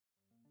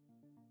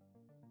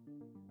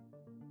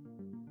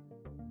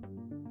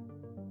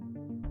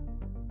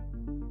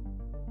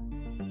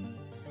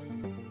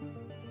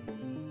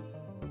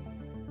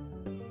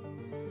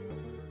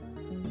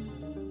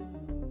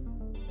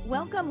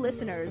Welcome,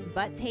 listeners,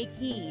 but take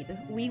heed.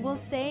 We will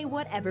say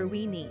whatever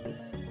we need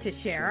to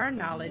share our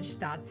knowledge,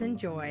 thoughts, and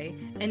joy,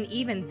 and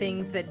even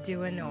things that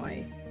do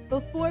annoy.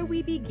 Before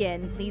we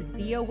begin, please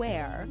be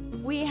aware,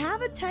 we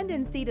have a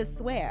tendency to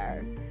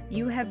swear.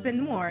 You have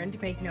been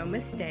warned, make no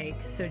mistake,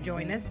 so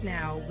join us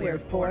now. We're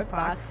for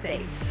Fox's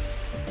sake.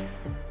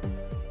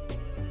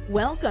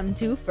 Welcome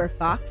to For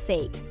Fox's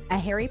Sake, a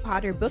Harry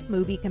Potter book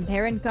movie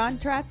compare and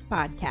contrast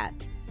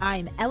podcast.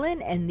 I'm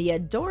Ellen, and the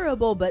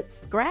adorable but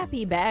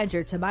scrappy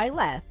badger to my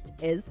left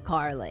is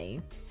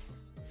Carly.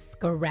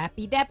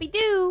 Scrappy dappy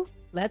doo!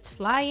 Let's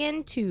fly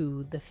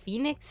into the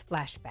Phoenix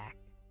flashback.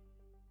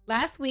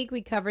 Last week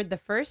we covered the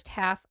first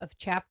half of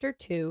Chapter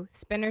 2,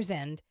 Spinner's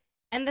End,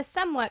 and the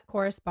somewhat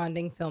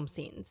corresponding film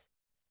scenes.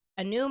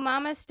 A new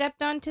mama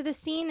stepped onto the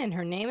scene, and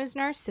her name is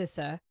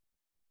Narcissa.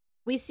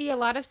 We see a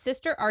lot of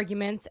sister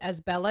arguments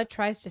as Bella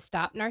tries to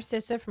stop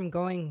Narcissa from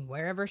going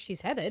wherever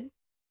she's headed.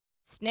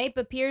 Snape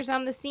appears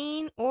on the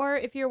scene, or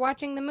if you're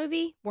watching the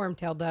movie,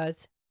 Wormtail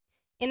does.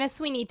 In a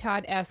Sweeney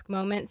Todd-esque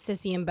moment,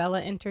 Sissy and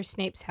Bella enter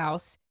Snape's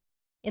house.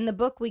 In the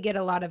book, we get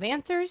a lot of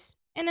answers,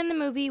 and in the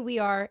movie, we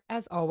are,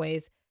 as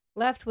always,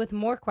 left with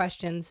more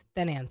questions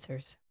than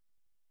answers.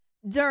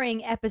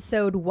 During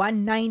episode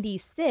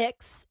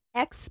 196,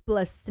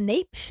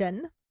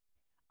 Explanation,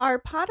 our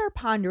Potter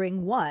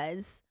Pondering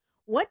was,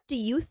 what do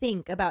you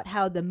think about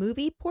how the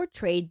movie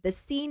portrayed the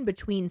scene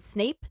between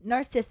Snape,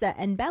 Narcissa,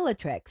 and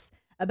Bellatrix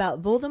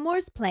about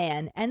Voldemort's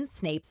plan and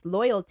Snape's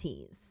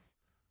loyalties?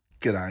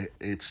 G'day,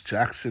 it's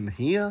Jackson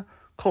here,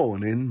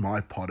 calling in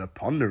my Potter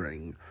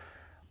Pondering.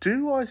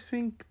 Do I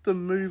think the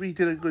movie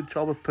did a good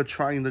job of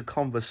portraying the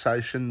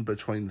conversation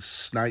between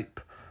Snape,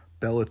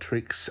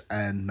 Bellatrix,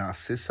 and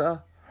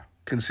Narcissa,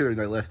 considering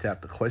they left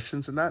out the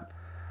questions and that?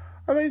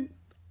 I mean,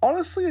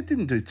 honestly, it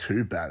didn't do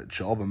too bad a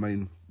job. I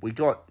mean, we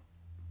got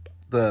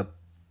the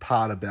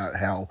part about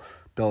how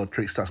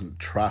Bellatrix doesn't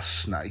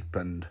trust Snape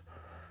and,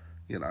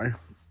 you know,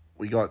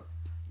 we got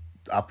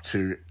up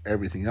to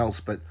everything else.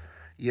 But,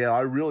 yeah,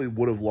 I really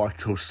would have liked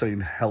to have seen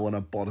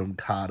Helena Bonham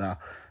Carter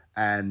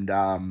and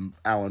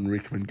Alan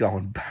Rickman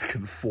going back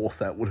and forth.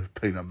 That would have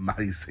been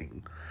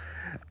amazing.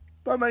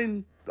 I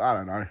mean, I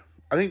don't know.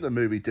 I think the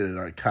movie did it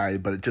okay,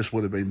 but it just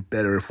would have been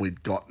better if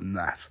we'd gotten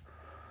that.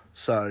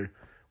 So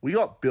we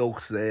got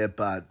bilks there,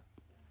 but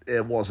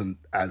it wasn't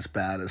as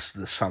bad as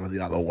some of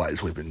the other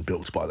ways we've been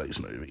bilked by these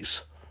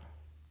movies.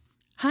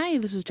 Hi,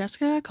 this is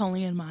Jessica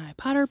calling in my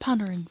Potter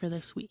Pondering for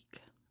this week.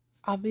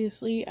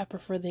 Obviously, I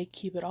prefer they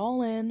keep it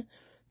all in.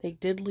 They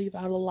did leave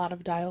out a lot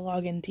of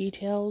dialogue and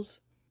details,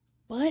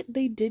 but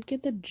they did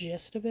get the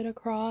gist of it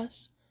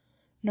across.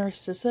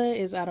 Narcissa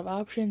is out of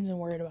options and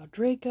worried about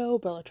Draco.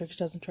 Bellatrix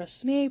doesn't trust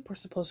Snape. We're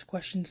supposed to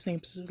question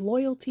Snape's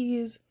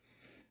loyalties.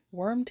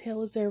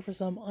 Wormtail is there for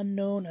some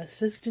unknown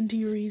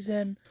assistant-y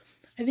reason.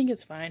 I think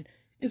it's fine.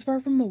 It's far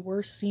from the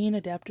worst scene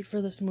adapted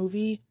for this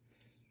movie,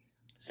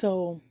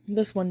 so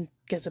this one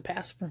gets a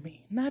pass for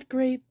me. Not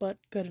great, but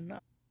good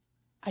enough.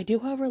 I do,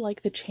 however,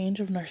 like the change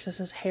of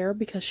Narcissa's hair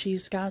because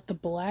she's got the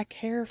black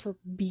hair for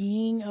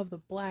being of the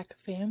black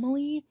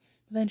family.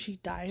 Then she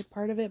dyed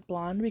part of it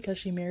blonde because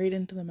she married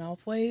into the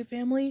Malfoy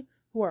family,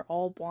 who are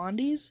all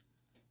blondies.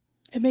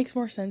 It makes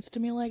more sense to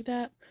me like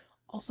that.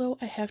 Also,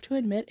 I have to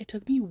admit, it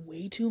took me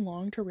way too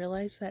long to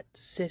realize that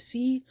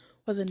Sissy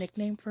was a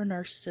nickname for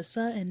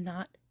Narcissa and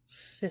not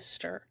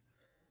sister.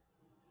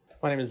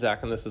 My name is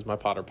Zach, and this is my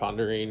Potter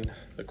Pondering.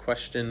 The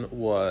question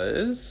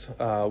was,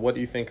 what do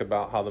you think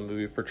about how the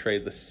movie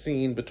portrayed the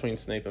scene between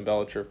Snape and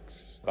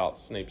Bellatrix about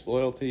Snape's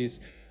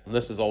loyalties?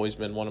 This has always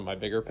been one of my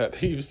bigger pet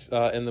peeves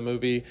in the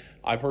movie.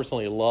 I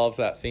personally love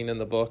that scene in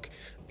the book.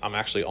 I'm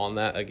actually on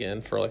that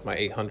again for like my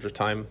 800th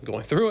time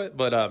going through it,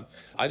 but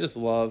I just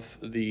love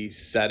the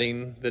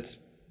setting that's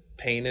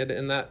painted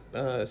in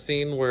that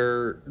scene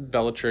where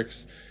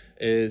Bellatrix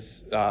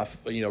is,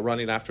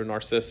 running after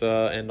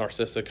Narcissa, and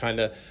Narcissa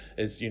kind of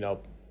is,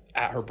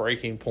 at her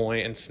breaking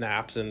point and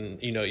snaps and,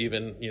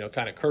 even,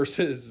 kind of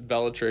curses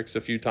Bellatrix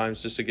a few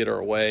times just to get her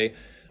away.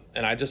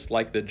 And I just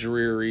like the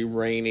dreary,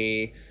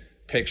 rainy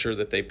picture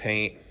that they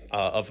paint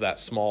of that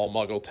small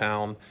Muggle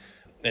town.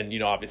 And,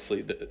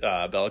 obviously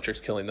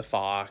Bellatrix killing the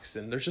fox.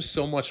 And there's just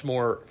so much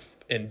more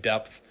in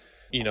depth,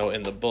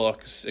 in the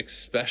books,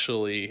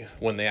 especially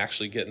when they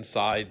actually get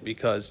inside,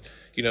 because,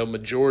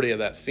 majority of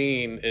that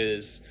scene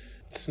is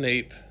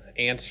Snape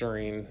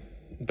answering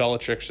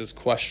Bellatrix's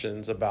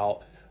questions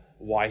about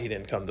why he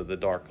didn't come to the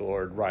Dark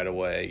Lord right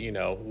away,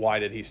 why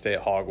did he stay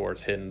at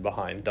Hogwarts hidden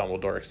behind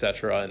Dumbledore,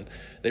 etc. And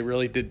they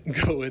really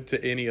didn't go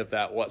into any of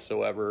that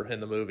whatsoever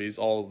in the movies.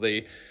 All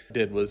they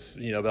did was,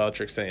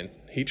 Bellatrix saying,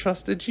 he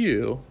trusted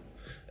you,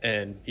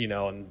 and,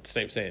 and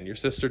Snape saying, your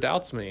sister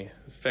doubts me.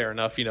 Fair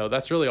enough.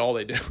 That's really all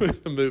they did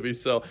with the movie.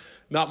 So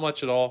not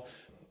much at all.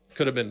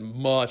 Could have been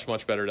much,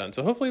 much better done.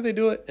 So hopefully they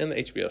do it in the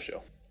HBO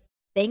show.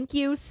 Thank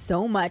you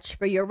so much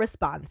for your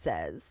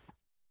responses.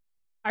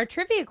 Our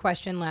trivia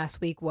question last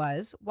week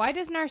was, why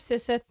does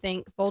Narcissa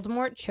think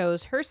Voldemort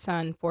chose her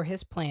son for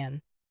his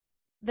plan?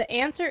 The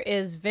answer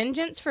is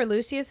vengeance for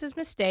Lucius's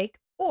mistake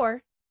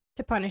or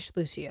to punish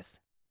Lucius.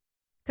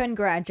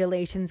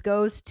 Congratulations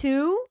goes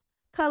to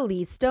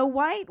Callista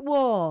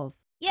Whitewolf.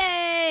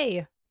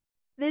 Yay!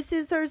 This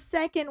is her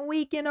second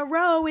week in a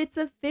row. It's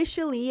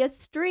officially a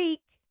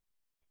streak.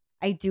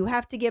 I do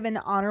have to give an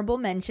honorable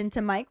mention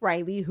to Mike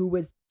Riley, who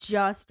was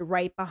just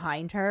right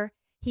behind her.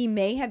 He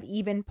may have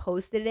even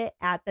posted it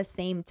at the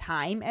same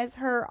time as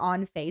her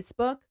on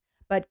Facebook,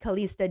 but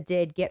Callista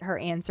did get her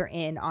answer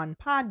in on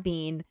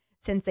Podbean,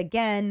 since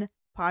again,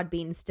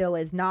 Podbean still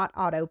is not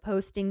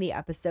auto-posting the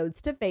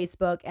episodes to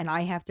Facebook, and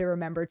I have to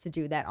remember to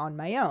do that on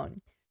my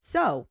own.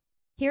 So,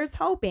 here's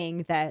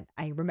hoping that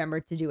I remember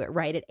to do it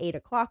right at 8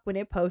 o'clock when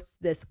it posts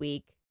this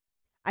week.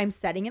 I'm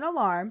setting an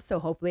alarm, so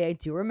hopefully I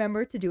do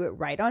remember to do it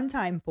right on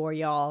time for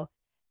y'all.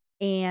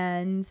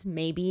 And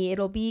maybe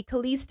it'll be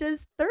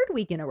Callista's third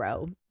week in a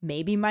row.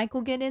 Maybe Mike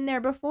will get in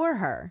there before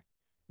her.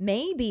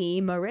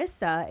 Maybe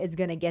Marissa is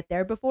going to get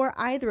there before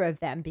either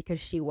of them because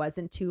she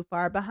wasn't too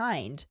far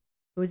behind.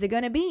 Who's it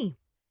going to be?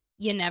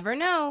 You never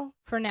know.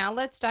 For now,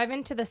 let's dive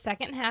into the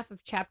second half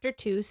of Chapter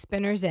 2,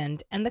 Spinner's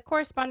End, and the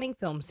corresponding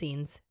film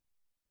scenes.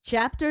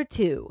 Chapter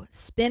 2,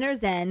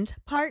 Spinner's End,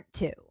 Part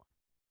 2.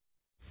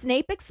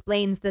 Snape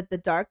explains that the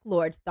Dark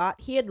Lord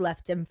thought he had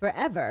left him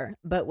forever,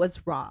 but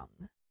was wrong.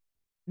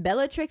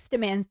 Bellatrix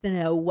demands to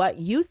know what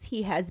use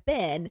he has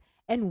been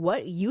and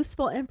what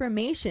useful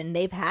information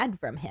they've had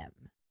from him.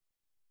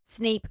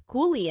 Snape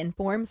coolly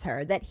informs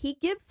her that he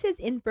gives his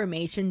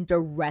information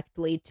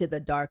directly to the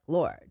Dark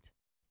Lord.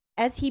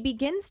 As he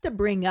begins to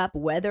bring up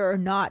whether or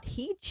not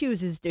he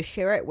chooses to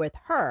share it with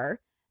her,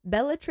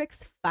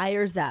 Bellatrix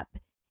fires up,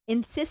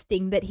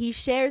 insisting that he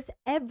shares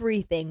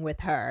everything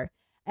with her,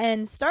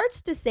 and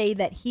starts to say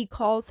that he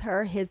calls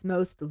her his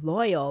most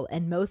loyal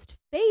and most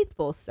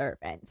faithful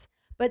servant.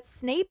 But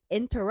Snape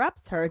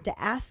interrupts her to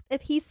ask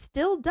if he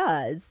still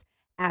does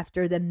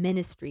after the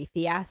Ministry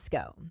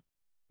fiasco.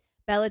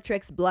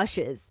 Bellatrix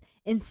blushes,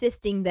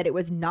 insisting that it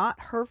was not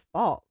her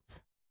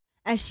fault.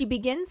 As she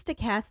begins to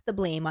cast the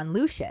blame on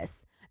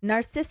Lucius,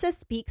 Narcissa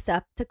speaks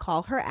up to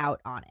call her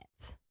out on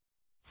it.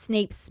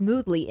 Snape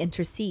smoothly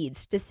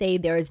intercedes to say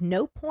there is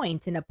no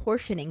point in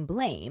apportioning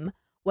blame.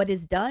 What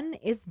is done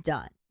is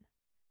done.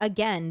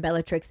 Again,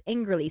 Bellatrix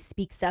angrily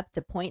speaks up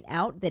to point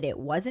out that it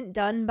wasn't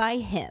done by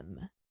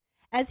him,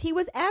 as he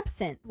was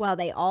absent while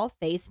they all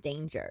faced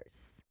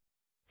dangers.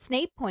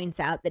 Snape points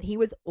out that he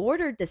was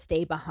ordered to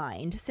stay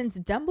behind since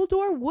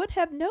Dumbledore would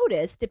have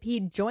noticed if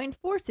he'd joined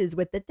forces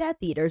with the Death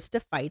Eaters to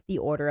fight the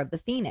Order of the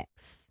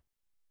Phoenix.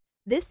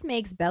 This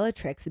makes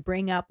Bellatrix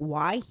bring up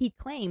why he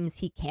claims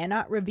he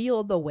cannot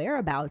reveal the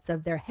whereabouts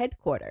of their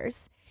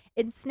headquarters,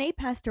 and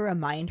Snape has to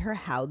remind her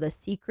how the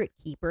Secret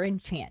Keeper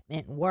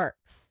enchantment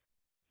works.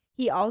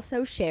 He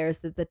also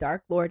shares that the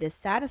Dark Lord is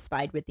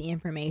satisfied with the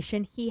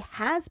information he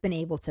has been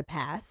able to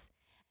pass,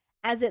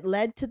 as it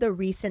led to the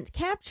recent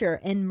capture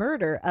and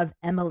murder of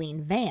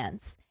Emmeline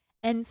Vance,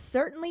 and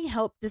certainly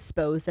helped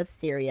dispose of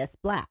Sirius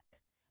Black,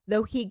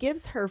 though he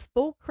gives her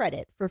full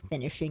credit for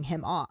finishing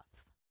him off.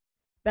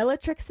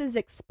 Bellatrix's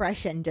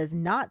expression does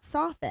not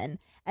soften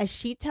as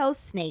she tells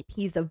Snape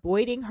he's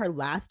avoiding her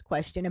last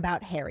question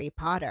about Harry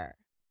Potter.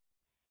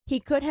 He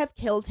could have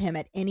killed him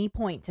at any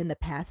point in the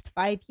past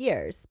 5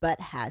 years, but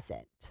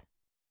hasn't.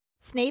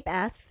 Snape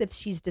asks if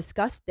she's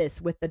discussed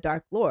this with the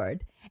Dark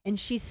Lord, and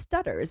she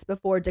stutters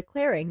before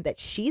declaring that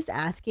she's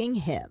asking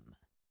him.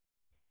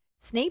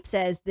 Snape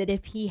says that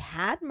if he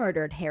had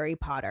murdered Harry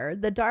Potter,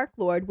 the Dark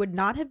Lord would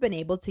not have been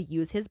able to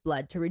use his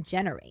blood to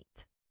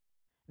regenerate.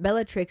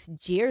 Bellatrix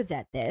jeers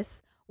at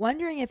this,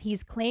 wondering if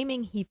he's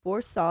claiming he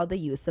foresaw the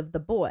use of the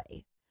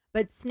boy.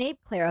 But Snape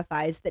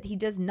clarifies that he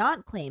does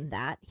not claim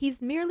that,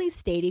 he's merely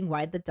stating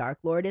why the Dark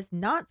Lord is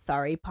not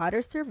sorry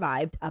Potter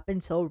survived up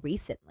until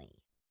recently.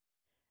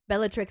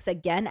 Bellatrix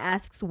again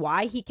asks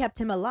why he kept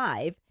him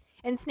alive,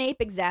 and Snape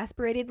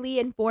exasperatedly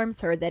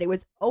informs her that it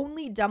was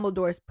only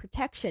Dumbledore's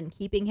protection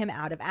keeping him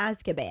out of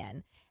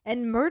Azkaban,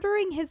 and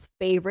murdering his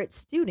favorite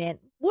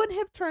student would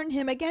have turned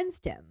him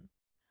against him.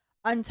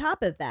 On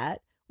top of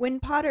that, when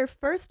Potter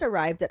first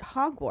arrived at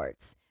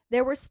Hogwarts,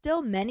 there were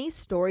still many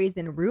stories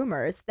and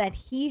rumors that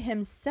he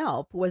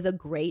himself was a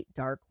great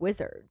dark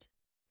wizard.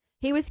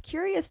 He was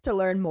curious to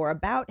learn more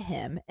about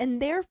him,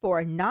 and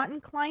therefore not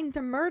inclined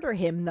to murder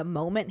him the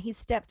moment he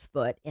stepped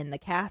foot in the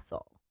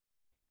castle.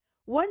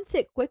 Once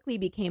it quickly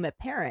became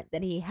apparent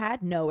that he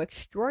had no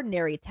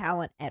extraordinary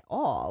talent at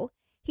all,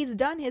 he's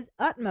done his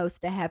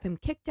utmost to have him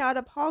kicked out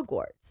of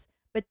Hogwarts,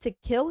 but to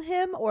kill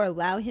him or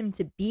allow him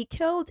to be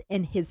killed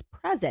in his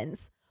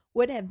presence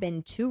would have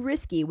been too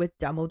risky with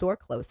Dumbledore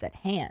close at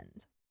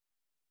hand.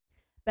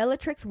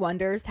 Bellatrix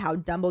wonders how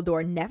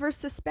Dumbledore never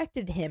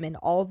suspected him in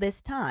all this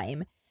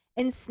time,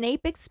 and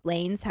Snape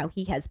explains how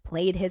he has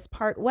played his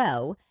part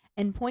well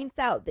and points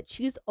out that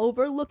she's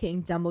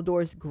overlooking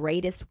Dumbledore's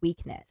greatest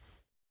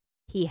weakness.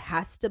 He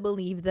has to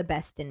believe the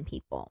best in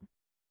people.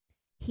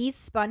 He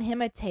spun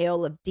him a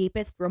tale of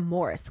deepest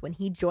remorse when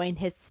he joined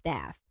his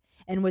staff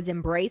and was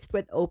embraced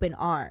with open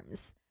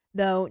arms,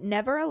 though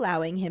never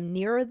allowing him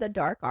nearer the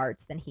dark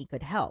arts than he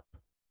could help.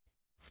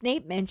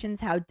 Snape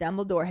mentions how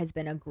Dumbledore has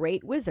been a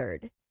great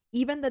wizard.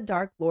 Even the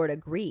Dark Lord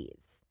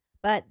agrees.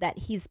 but that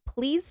he's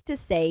pleased to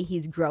say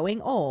he's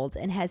growing old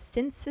and has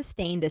since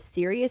sustained a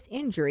serious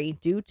injury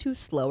due to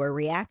slower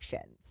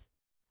reactions.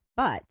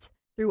 But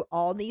through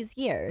all these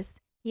years,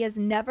 he has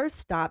never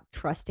stopped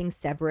trusting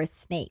Severus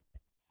Snape,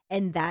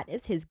 and that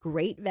is his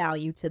great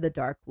value to the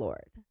Dark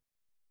Lord.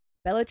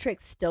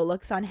 Bellatrix still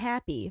looks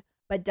unhappy,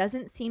 but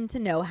doesn't seem to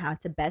know how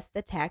to best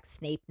attack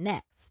Snape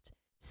next.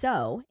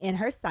 So, in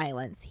her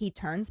silence, he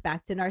turns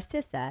back to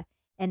Narcissa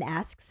and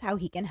asks how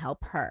he can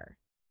help her.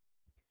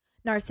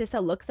 Narcissa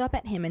looks up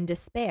at him in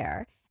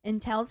despair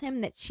and tells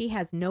him that she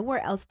has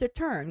nowhere else to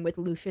turn with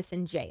Lucius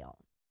in jail.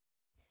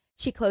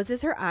 She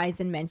closes her eyes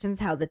and mentions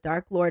how the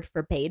Dark Lord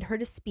forbade her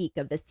to speak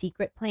of the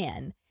secret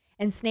plan,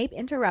 and Snape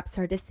interrupts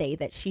her to say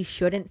that she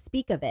shouldn't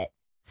speak of it,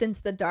 since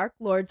the Dark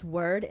Lord's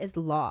word is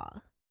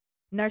law.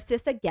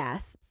 Narcissa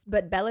gasps,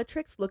 but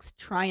Bellatrix looks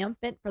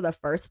triumphant for the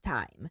first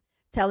time,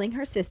 telling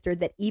her sister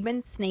that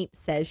even Snape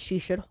says she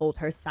should hold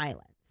her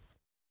silence.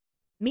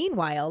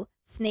 Meanwhile,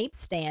 Snape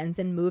stands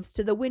and moves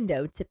to the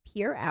window to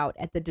peer out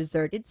at the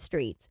deserted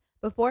street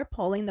before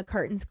pulling the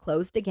curtains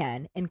closed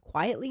again and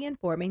quietly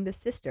informing the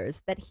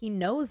sisters that he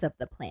knows of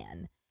the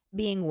plan,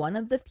 being one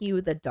of the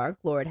few the Dark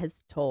Lord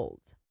has told.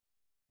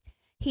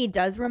 He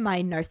does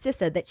remind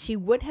Narcissa that she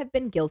would have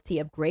been guilty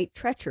of great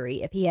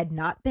treachery if he had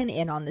not been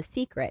in on the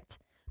secret,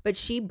 but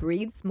she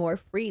breathes more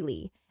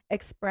freely,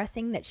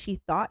 expressing that she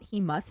thought he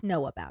must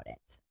know about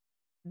it.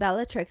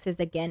 Bellatrix is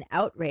again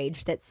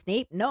outraged that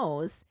Snape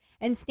knows,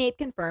 and Snape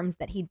confirms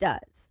that he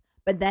does,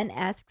 but then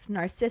asks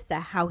Narcissa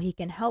how he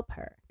can help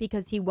her,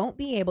 because he won't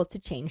be able to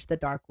change the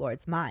Dark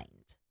Lord's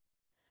mind.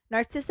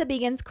 Narcissa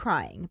begins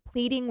crying,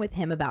 pleading with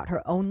him about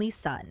her only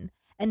son,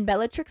 and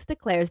Bellatrix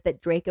declares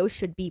that Draco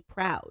should be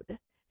proud,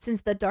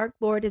 since the Dark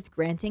Lord is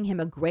granting him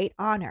a great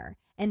honor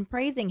and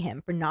praising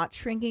him for not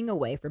shrinking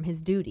away from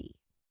his duty.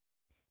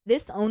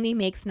 This only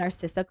makes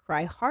Narcissa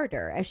cry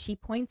harder as she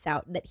points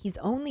out that he's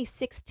only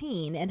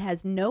 16 and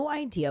has no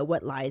idea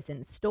what lies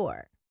in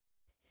store.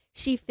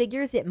 She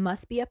figures it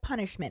must be a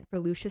punishment for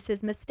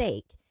Lucius's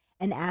mistake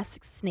and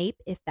asks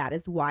Snape if that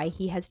is why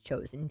he has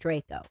chosen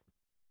Draco.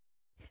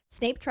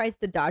 Snape tries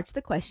to dodge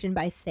the question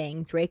by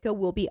saying Draco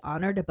will be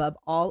honored above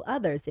all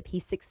others if he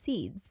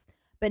succeeds,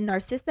 but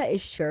Narcissa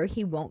is sure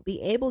he won't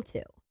be able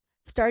to,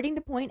 starting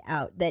to point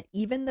out that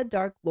even the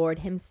Dark Lord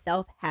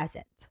himself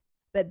hasn't.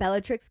 But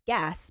Bellatrix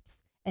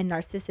gasps, and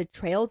Narcissa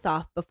trails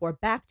off before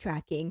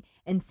backtracking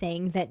and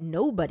saying that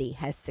nobody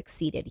has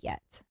succeeded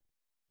yet.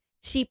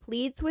 She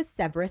pleads with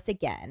Severus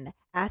again,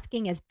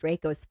 asking as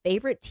Draco's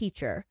favorite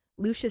teacher,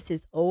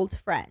 Lucius's old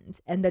friend,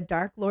 and the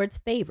Dark Lord's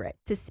favorite,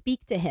 to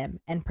speak to him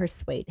and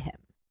persuade him.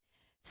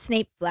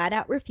 Snape flat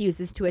out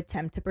refuses to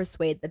attempt to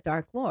persuade the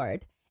Dark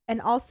Lord,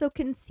 and also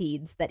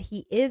concedes that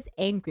he is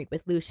angry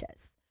with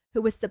Lucius,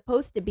 who was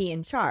supposed to be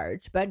in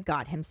charge but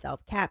got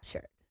himself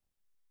captured.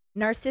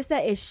 Narcissa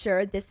is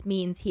sure this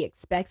means he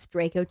expects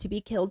Draco to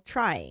be killed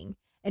trying,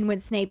 and when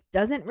Snape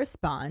doesn't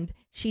respond,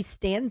 she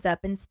stands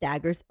up and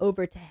staggers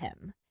over to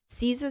him,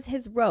 seizes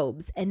his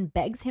robes, and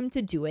begs him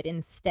to do it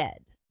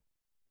instead.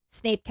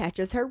 Snape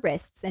catches her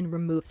wrists and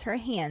removes her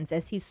hands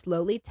as he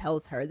slowly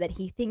tells her that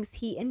he thinks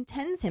he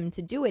intends him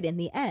to do it in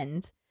the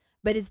end,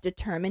 but is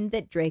determined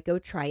that Draco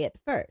try it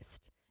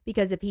first,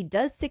 because if he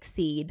does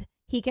succeed,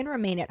 he can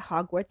remain at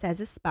Hogwarts as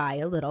a spy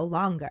a little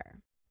longer.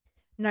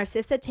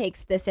 Narcissa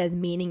takes this as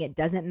meaning it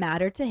doesn't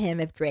matter to him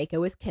if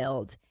Draco is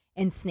killed,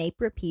 and Snape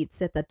repeats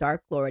that the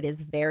Dark Lord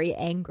is very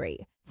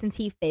angry since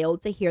he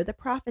failed to hear the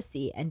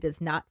prophecy and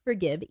does not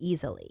forgive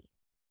easily.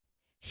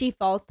 She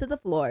falls to the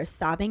floor,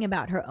 sobbing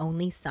about her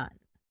only son.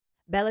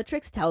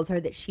 Bellatrix tells her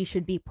that she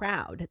should be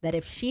proud, that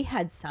if she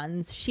had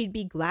sons, she'd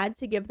be glad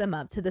to give them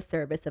up to the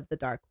service of the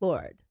Dark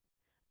Lord.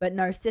 But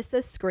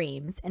Narcissa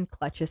screams and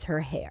clutches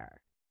her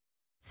hair.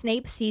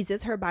 Snape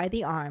seizes her by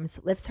the arms,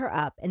 lifts her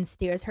up, and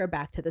steers her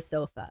back to the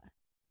sofa.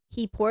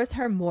 He pours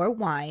her more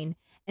wine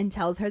and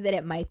tells her that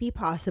it might be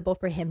possible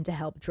for him to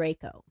help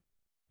Draco.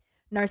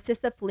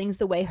 Narcissa flings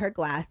away her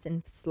glass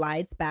and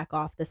slides back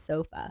off the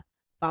sofa,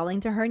 falling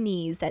to her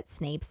knees at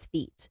Snape's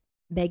feet,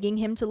 begging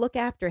him to look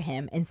after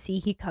him and see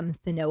he comes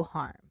to no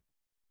harm.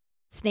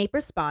 Snape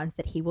responds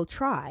that he will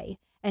try,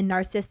 and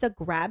Narcissa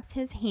grabs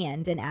his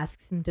hand and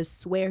asks him to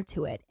swear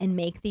to it and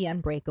make the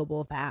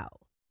unbreakable vow.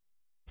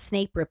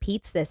 Snape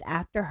repeats this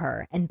after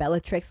her, and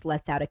Bellatrix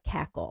lets out a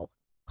cackle,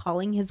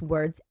 calling his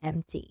words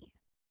empty.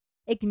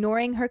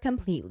 Ignoring her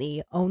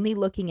completely, only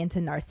looking into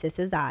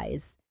Narcissa's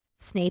eyes,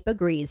 Snape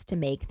agrees to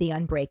make the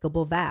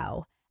unbreakable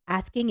vow,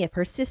 asking if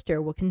her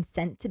sister will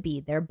consent to be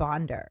their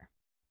bonder.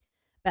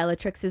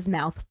 Bellatrix's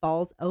mouth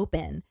falls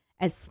open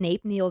as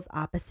Snape kneels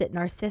opposite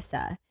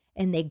Narcissa,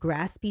 and they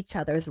grasp each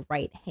other's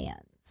right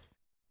hands.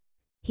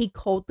 He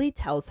coldly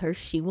tells her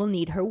she will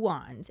need her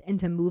wand and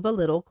to move a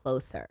little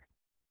closer.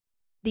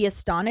 The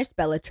astonished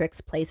Bellatrix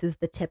places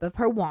the tip of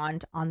her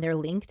wand on their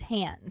linked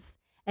hands,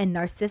 and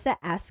Narcissa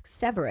asks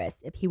Severus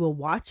if he will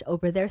watch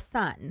over their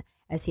son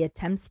as he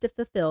attempts to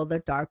fulfill the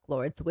Dark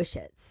Lord's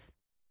wishes.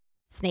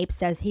 Snape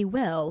says he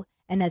will,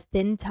 and a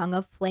thin tongue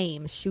of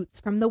flame shoots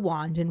from the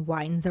wand and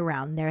winds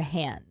around their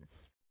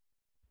hands.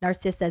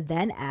 Narcissa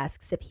then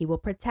asks if he will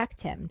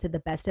protect him to the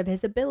best of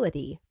his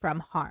ability from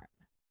harm.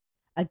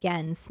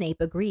 Again, Snape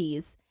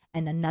agrees,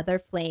 and another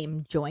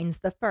flame joins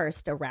the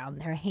first around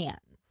their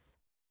hands.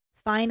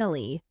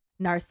 Finally,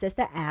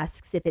 Narcissa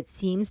asks if it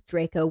seems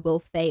Draco will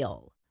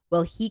fail.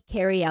 Will he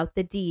carry out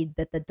the deed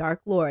that the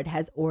Dark Lord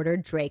has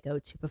ordered Draco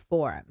to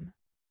perform?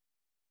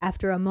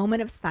 After a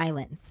moment of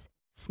silence,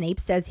 Snape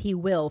says he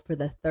will for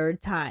the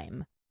third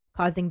time,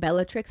 causing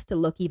Bellatrix to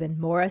look even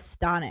more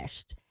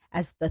astonished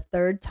as the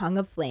third tongue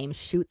of flame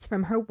shoots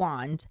from her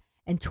wand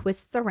and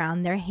twists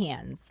around their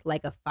hands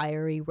like a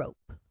fiery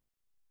rope.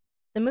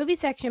 The movie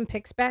section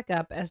picks back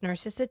up as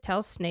Narcissa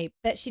tells Snape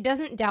that she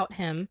doesn't doubt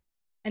him,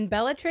 and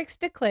Bellatrix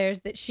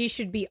declares that she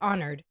should be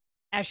honored,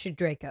 as should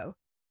Draco.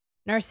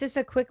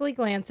 Narcissa quickly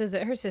glances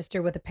at her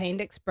sister with a pained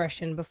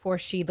expression before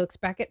she looks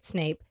back at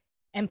Snape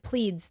and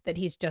pleads that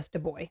he's just a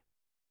boy.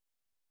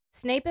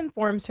 Snape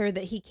informs her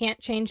that he can't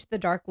change the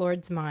Dark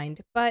Lord's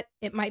mind, but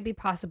it might be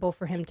possible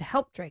for him to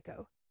help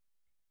Draco.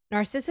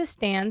 Narcissa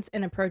stands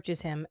and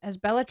approaches him as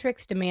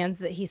Bellatrix demands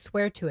that he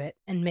swear to it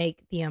and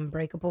make the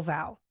unbreakable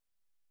vow.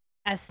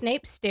 As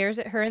Snape stares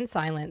at her in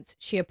silence,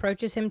 she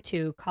approaches him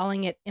too,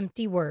 calling it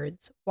empty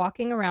words,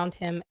 walking around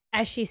him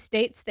as she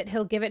states that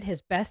he'll give it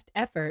his best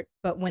effort,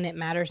 but when it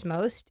matters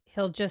most,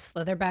 he'll just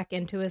slither back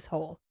into his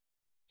hole.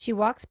 She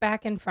walks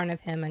back in front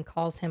of him and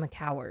calls him a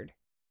coward.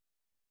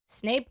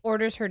 Snape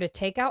orders her to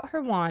take out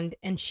her wand,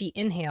 and she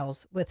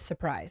inhales with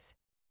surprise.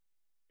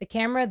 The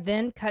camera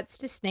then cuts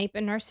to Snape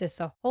and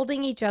Narcissa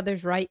holding each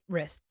other's right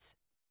wrists.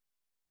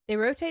 They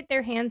rotate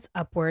their hands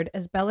upward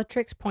as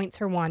Bellatrix points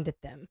her wand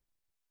at them,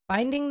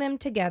 binding them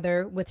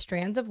together with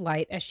strands of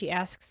light as she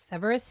asks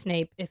Severus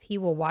Snape if he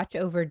will watch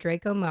over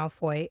Draco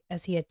Malfoy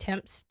as he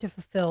attempts to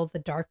fulfill the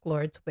Dark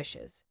Lord's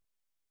wishes.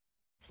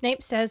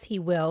 Snape says he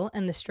will,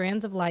 and the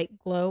strands of light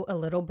glow a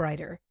little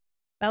brighter.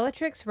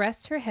 Bellatrix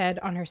rests her head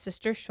on her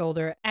sister's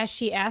shoulder as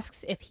she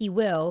asks if he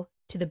will,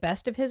 to the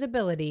best of his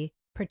ability,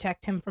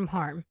 protect him from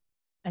harm.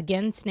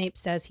 Again, Snape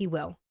says he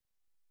will.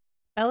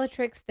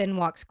 Bellatrix then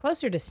walks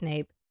closer to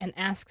Snape and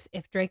asks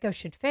if Draco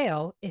should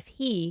fail, if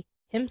he,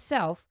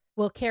 himself,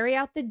 will carry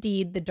out the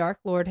deed the Dark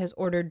Lord has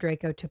ordered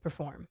Draco to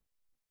perform.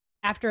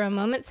 After a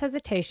moment's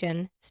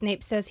hesitation,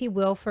 Snape says he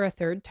will for a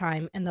third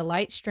time, and the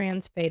light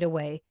strands fade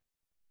away.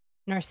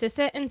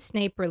 Narcissa and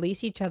Snape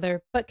release each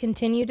other, but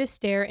continue to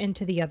stare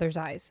into the other's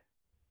eyes.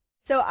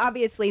 So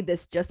obviously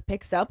this just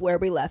picks up where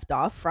we left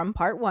off from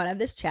part 1 of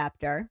this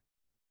chapter.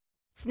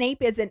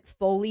 Snape isn't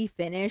fully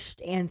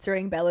finished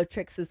answering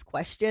Bellatrix's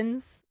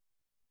questions.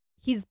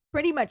 He's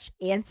pretty much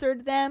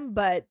answered them,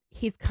 but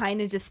he's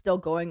kind of just still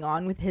going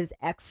on with his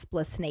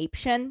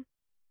explanation,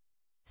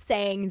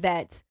 saying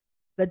that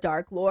the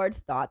Dark Lord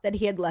thought that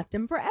he had left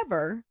him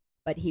forever,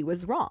 but he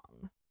was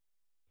wrong.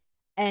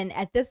 And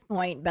at this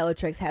point,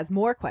 Bellatrix has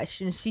more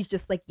questions. She's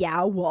just like,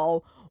 yeah,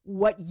 well,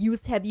 what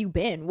use have you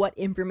been? What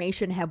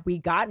information have we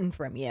gotten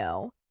from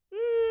you?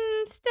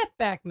 Step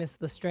back, Miss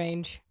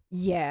Lestrange.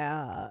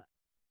 Yeah.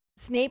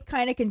 Snape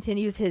kind of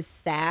continues his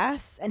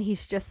sass, and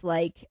he's just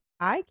like,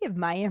 I give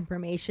my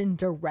information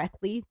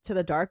directly to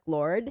the Dark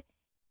Lord.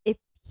 If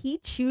he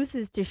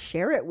chooses to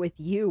share it with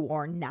you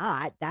or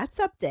not, that's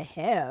up to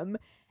him.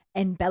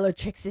 And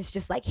Bellatrix is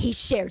just like, he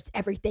shares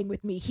everything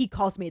with me. He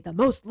calls me the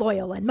most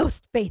loyal and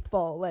most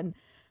faithful and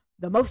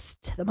the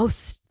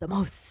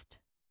most.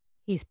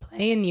 He's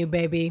playing you,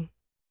 baby.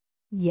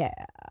 Yeah.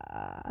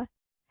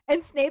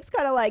 And Snape's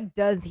kind of like,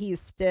 does he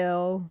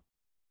still?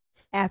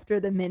 After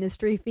the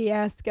Ministry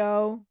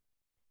fiasco.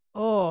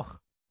 Oh,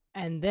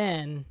 and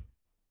then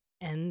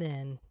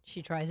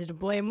she tries to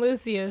blame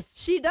Lucius.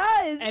 She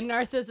does. And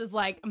Narcissus is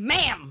like,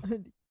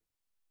 ma'am,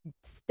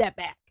 step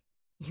back.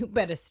 You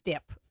better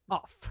step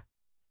off.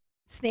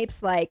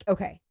 Snape's like,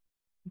 okay,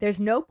 there's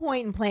no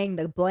point in playing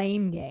the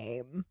blame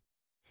game.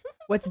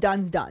 What's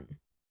done's done.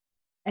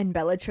 And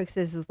Bellatrix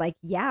is like,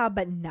 yeah,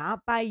 but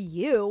not by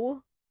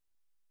you.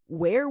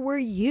 Where were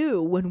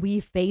you when we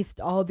faced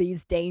all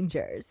these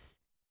dangers?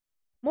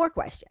 More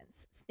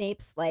questions.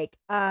 Snape's like,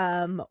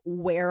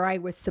 where I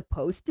was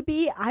supposed to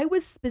be? I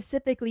was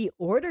specifically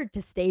ordered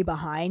to stay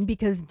behind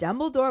because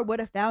Dumbledore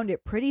would have found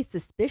it pretty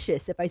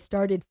suspicious if I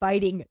started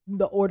fighting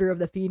the Order of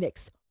the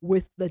Phoenix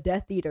with the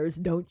Death Eaters,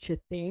 don't you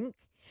think?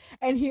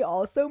 And he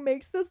also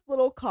makes this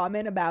little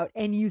comment about,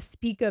 and you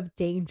speak of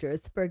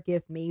dangers,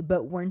 forgive me,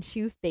 but weren't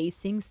you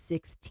facing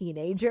 6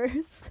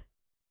 teenagers?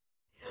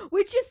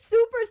 Which is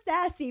super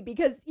sassy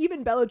because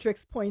even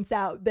Bellatrix points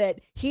out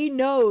that he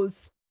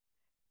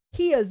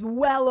is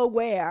well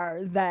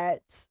aware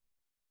that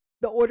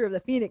the Order of the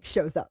Phoenix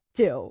shows up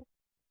too.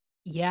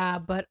 Yeah,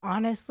 but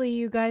honestly,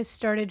 you guys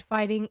started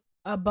fighting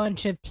a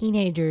bunch of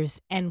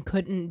teenagers and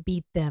couldn't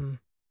beat them.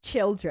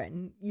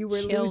 Children. You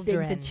were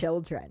losing to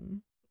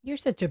children. You're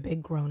such a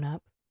big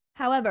grown-up.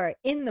 However,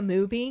 in the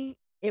movie,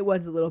 it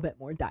was a little bit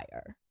more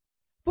dire.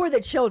 For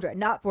the children,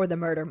 not for the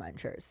murder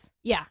munchers.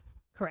 Yeah,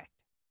 correct.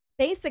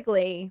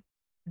 Basically,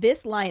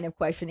 this line of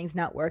questioning is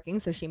not working,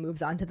 so she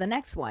moves on to the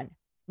next one.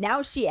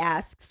 Now she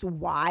asks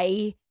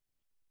why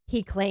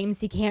He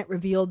claims he can't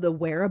reveal the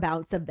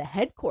whereabouts of the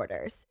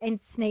headquarters,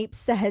 and Snape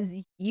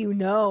says, "You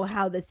know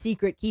how the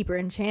Secret Keeper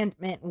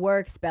enchantment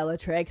works,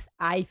 Bellatrix.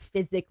 I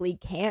physically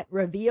can't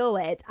reveal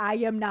it. I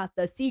am not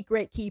the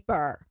Secret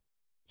Keeper."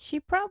 She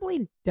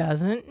probably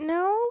doesn't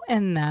know,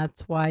 and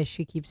that's why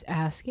she keeps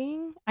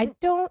asking. I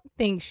don't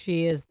think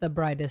she is the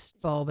brightest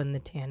bulb in the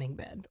tanning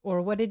bed.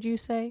 Or what did you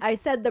say? I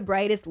said the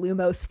brightest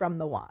Lumos from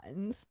the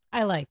wands.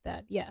 I like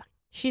that. Yeah.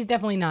 She's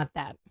definitely not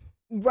that.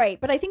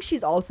 Right, but I think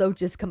she's also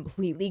just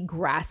completely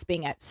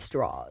grasping at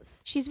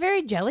straws. She's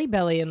very Jelly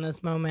Belly in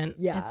this moment.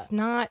 Yeah. It's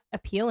not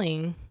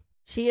appealing.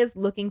 She is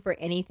looking for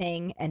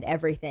anything and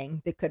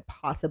everything that could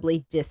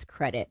possibly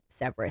discredit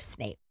Severus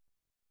Snape.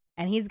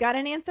 And he's got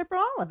an answer for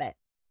all of it.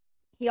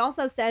 He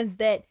also says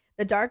that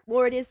the Dark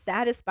Lord is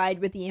satisfied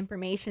with the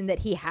information that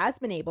he has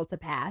been able to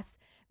pass,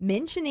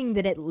 mentioning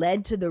that it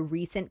led to the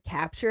recent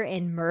capture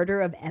and murder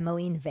of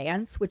Emmeline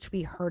Vance, which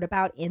we heard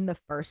about in the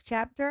first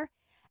chapter.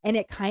 And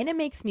it kind of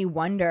makes me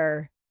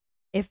wonder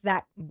if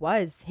that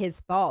was his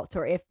fault,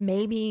 or if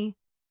maybe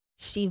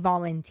she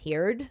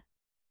volunteered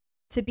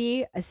to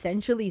be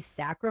essentially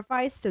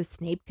sacrificed so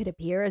Snape could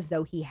appear as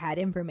though he had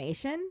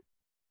information.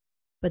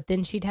 But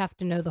then she'd have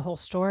to know the whole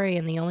story,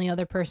 and the only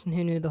other person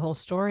who knew the whole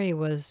story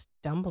was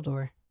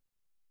Dumbledore.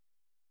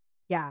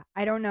 Yeah,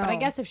 I don't know. But I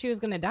guess if she was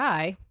going to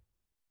die,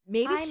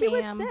 maybe Hi, she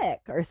was ma'am.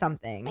 sick or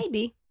something.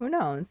 maybe. Who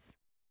knows?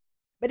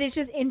 But it's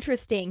just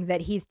interesting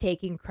that he's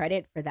taking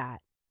credit for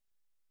that.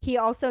 He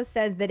also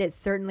says that it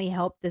certainly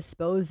helped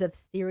dispose of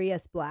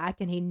Sirius Black,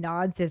 and he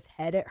nods his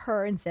head at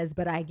her and says,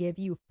 "But I give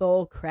you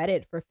full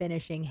credit for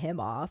finishing him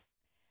off."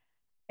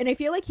 And I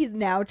feel like he's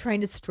now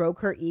trying to stroke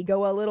her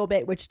ego a little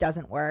bit, which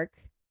doesn't work.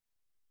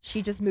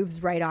 She just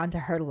moves right on to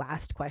her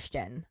last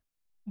question.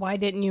 Why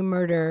didn't you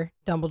murder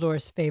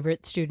Dumbledore's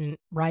favorite student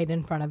right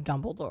in front of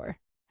Dumbledore?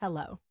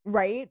 Hello.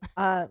 Right?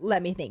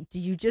 Let me think. Did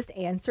you just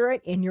answer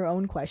it in your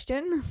own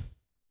question?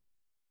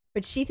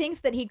 But she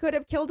thinks that he could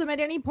have killed him at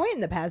any point in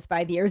the past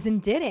 5 years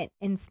and didn't.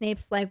 And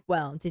Snape's like,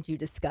 "Well, did you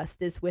discuss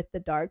this with the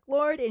Dark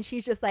Lord?" And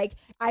she's just like,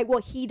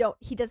 he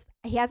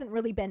hasn't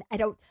really been,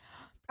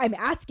 I'm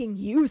asking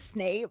you,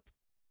 Snape.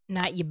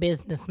 Not your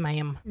business,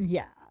 ma'am.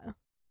 Yeah.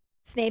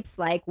 Snape's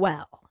like,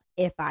 "Well,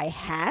 if I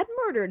had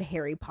murdered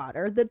Harry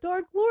Potter, the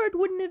Dark Lord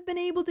wouldn't have been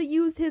able to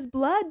use his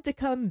blood to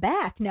come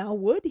back, now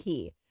would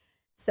he?"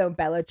 So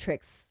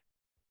Bellatrix,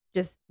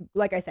 just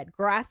like I said,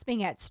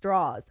 grasping at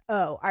straws.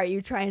 "Oh, are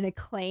you trying to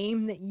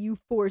claim that you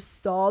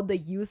foresaw the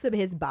use of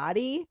his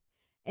body?"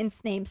 And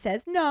Snape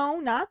says, "No,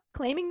 not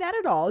claiming that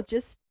at all.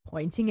 Just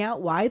pointing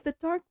out why the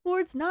Dark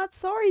Lord's not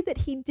sorry that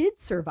he did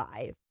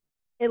survive.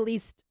 At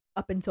least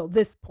up until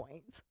this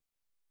point."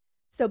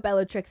 So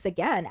Bellatrix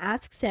again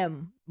asks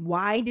him,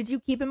 "Why did you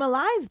keep him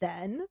alive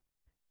then?"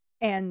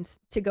 And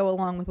to go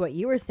along with what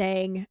you were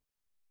saying,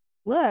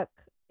 "Look,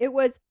 it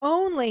was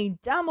only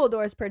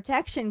Dumbledore's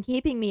protection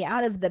keeping me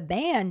out of the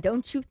band.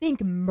 Don't you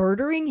think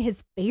murdering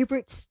his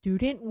favorite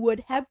student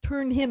would have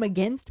turned him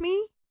against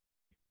me?"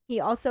 He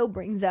also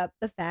brings up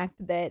the fact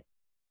that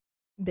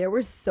there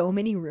were so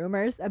many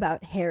rumors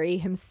about Harry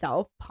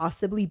himself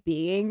possibly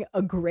being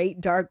a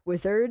great dark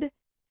wizard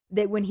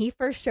that when he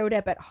first showed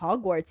up at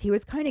Hogwarts, he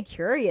was kind of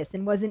curious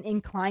and wasn't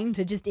inclined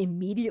to just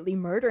immediately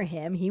murder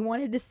him. He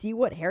wanted to see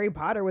what Harry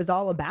Potter was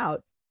all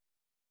about.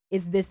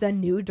 Is this a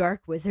new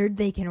dark wizard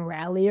they can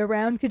rally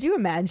around? Could you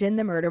imagine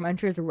the Murder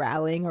Munchers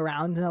rallying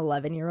around an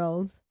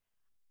 11-year-old?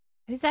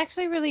 I was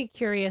actually really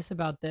curious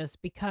about this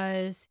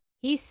because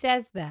he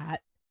says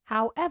that.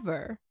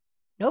 However,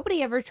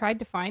 nobody ever tried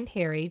to find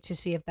Harry to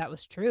see if that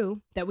was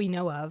true that we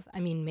know of. I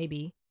mean,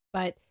 maybe.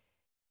 But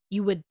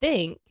you would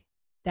think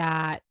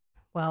that,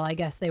 well, I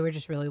guess they were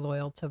just really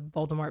loyal to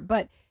Voldemort.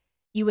 But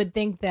you would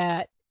think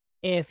that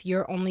if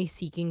you're only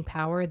seeking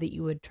power, that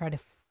you would try to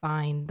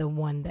find the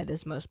one that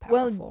is most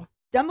powerful.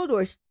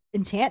 Dumbledore's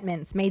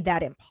enchantments made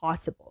that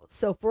impossible.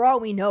 So for all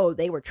we know,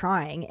 they were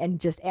trying and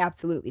just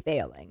absolutely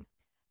failing.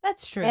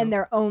 That's true. And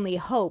their only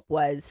hope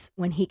was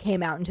when he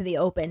came out into the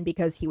open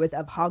because he was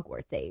of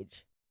Hogwarts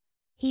age.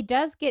 He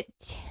does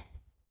get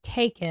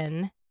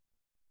taken,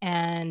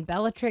 and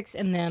Bellatrix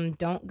and them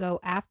don't go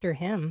after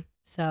him.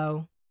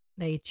 So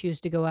they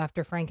choose to go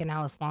after Frank and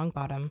Alice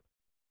Longbottom.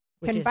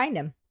 Couldn't find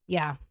him.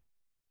 Yeah.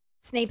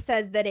 Snape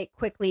says that it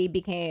quickly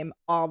became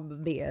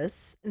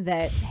obvious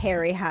that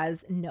Harry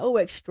has no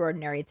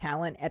extraordinary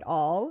talent at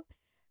all.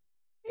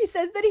 He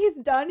says that he's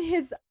done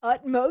his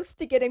utmost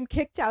to get him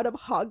kicked out of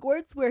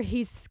Hogwarts, where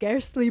he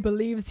scarcely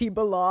believes he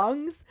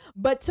belongs,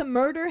 but to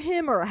murder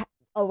him or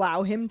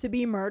allow him to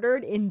be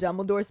murdered in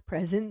Dumbledore's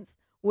presence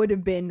would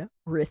have been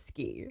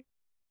risky.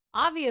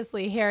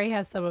 Obviously, Harry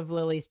has some of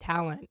Lily's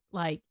talent.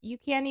 Like, you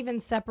can't even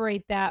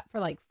separate that for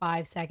like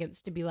 5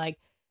 seconds to be like,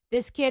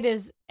 this kid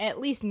is at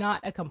least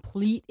not a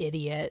complete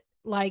idiot.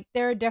 Like,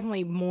 there are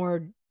definitely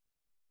more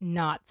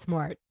not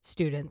smart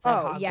students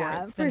at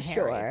Hogwarts than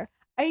Harry. Sure.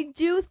 I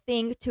do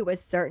think to a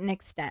certain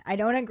extent, I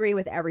don't agree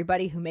with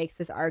everybody who makes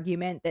this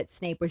argument that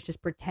Snape was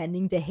just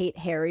pretending to hate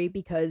Harry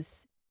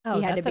because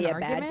he had to be a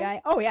bad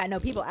guy. Oh, yeah, no,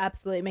 people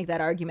absolutely make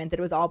that argument that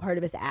it was all part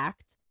of his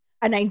act.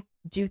 And I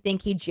do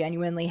think he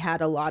genuinely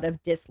had a lot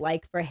of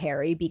dislike for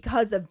Harry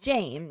because of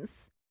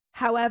James.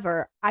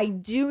 However, I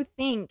do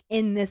think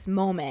in this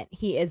moment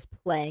he is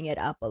playing it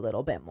up a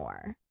little bit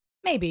more.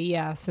 Maybe,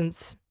 yeah,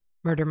 since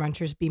murder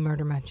munchers be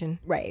murder munchin'.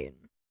 Right.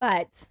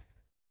 But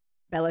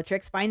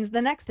Bellatrix finds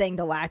the next thing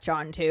to latch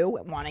on to,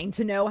 wanting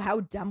to know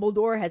how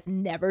Dumbledore has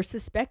never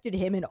suspected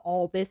him in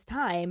all this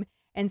time.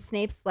 And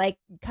Snape's like,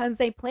 because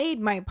they played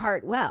my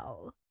part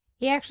well.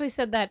 He actually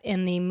said that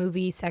in the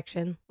movie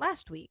section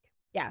last week.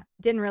 Yeah,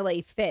 didn't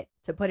really fit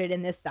to put it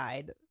in this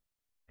side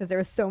because there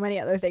were so many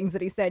other things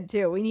that he said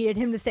too. We needed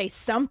him to say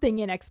something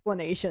in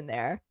explanation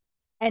there.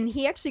 And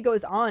he actually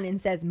goes on and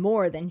says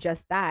more than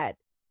just that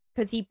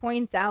because he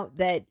points out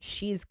that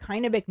she's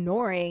kind of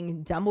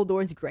ignoring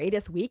Dumbledore's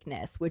greatest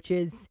weakness, which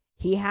is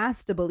he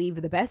has to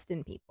believe the best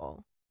in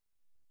people.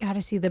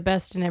 Gotta see the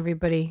best in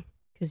everybody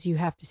because you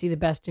have to see the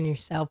best in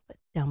yourself,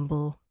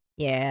 Dumble.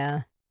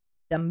 Yeah,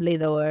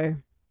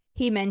 Dumbledore.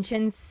 He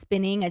mentions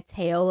spinning a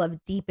tale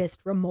of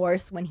deepest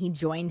remorse when he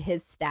joined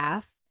his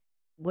staff,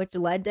 which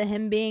led to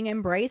him being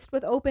embraced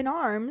with open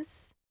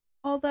arms.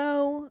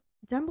 Although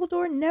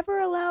Dumbledore never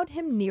allowed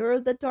him nearer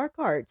the dark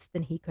arts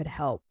than he could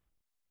help.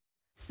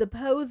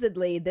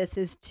 Supposedly, this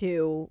is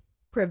to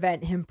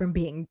prevent him from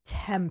being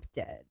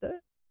tempted.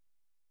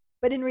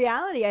 But in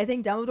reality, I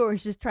think Dumbledore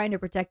is just trying to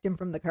protect him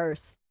from the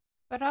curse.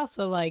 But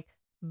also, like,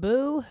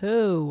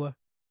 boo-hoo.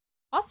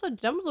 Also,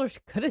 Dumbledore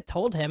could have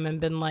told him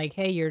and been like,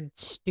 hey, your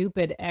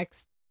stupid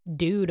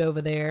ex-dude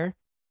over there.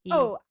 He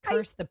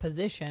cursed the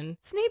position.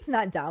 Snape's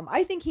not dumb.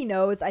 I think he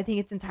knows. I think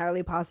it's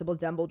entirely possible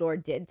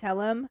Dumbledore did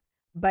tell him.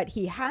 But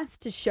he has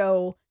to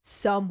show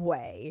some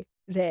way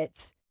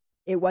that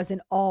it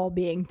wasn't all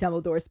being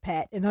Dumbledore's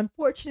pet. And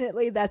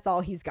unfortunately, that's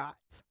all he's got.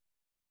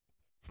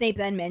 Snape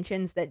then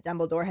mentions that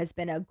Dumbledore has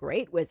been a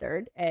great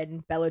wizard,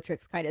 and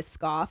Bellatrix kind of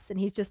scoffs, and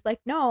he's just like,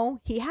 no,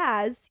 he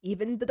has.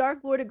 Even the Dark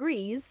Lord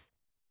agrees.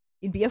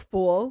 You'd be a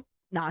fool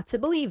not to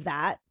believe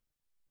that.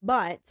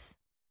 But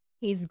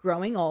he's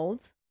growing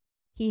old.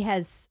 He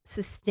has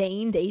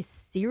sustained a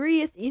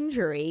serious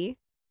injury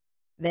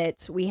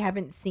that we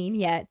haven't seen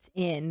yet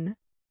in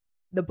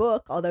the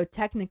book, although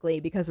technically,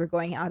 because we're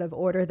going out of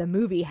order, the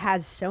movie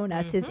has shown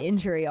us his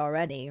injury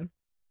already.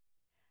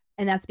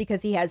 And that's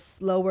because he has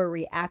slower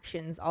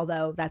reactions,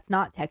 although that's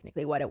not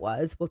technically what it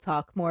was. We'll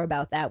talk more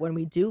about that when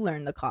we do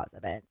learn the cause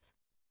of it.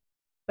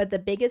 But the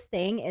biggest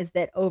thing is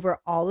that over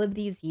all of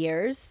these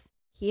years,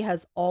 he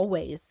has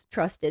always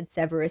trusted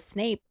Severus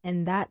Snape,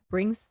 and that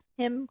brings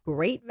him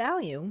great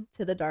value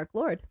to the Dark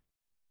Lord.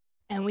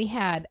 And we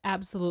had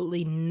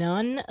absolutely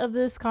none of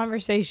this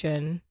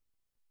conversation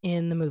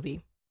in the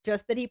movie.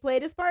 Just that he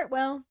played his part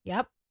well.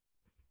 Yep.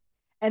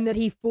 And that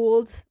he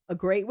fooled a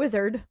great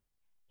wizard.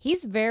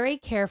 He's very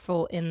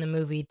careful in the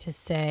movie to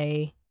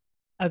say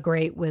a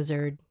great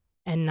wizard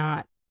and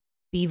not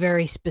be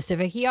very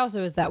specific. He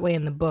also is that way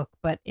in the book,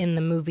 but in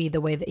the movie,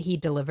 the way that he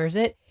delivers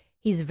it,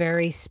 he's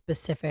very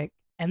specific.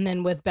 And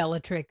then with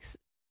Bellatrix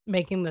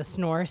making the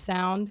snore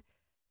sound,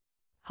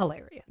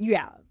 hilarious.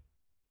 Yeah.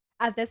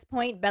 At this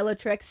point,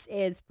 Bellatrix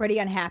is pretty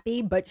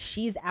unhappy, but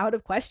she's out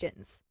of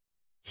questions.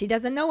 She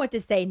doesn't know what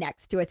to say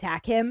next to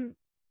attack him.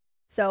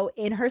 So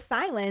in her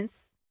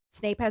silence,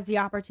 Snape has the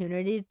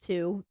opportunity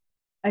to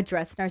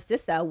address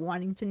Narcissa,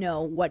 wanting to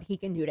know what he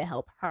can do to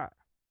help her.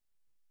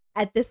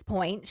 At this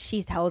point,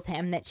 she tells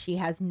him that she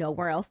has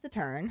nowhere else to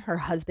turn. Her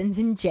husband's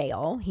in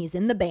jail. He's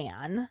in the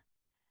ban.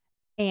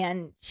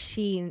 And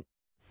she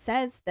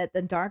says that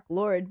the Dark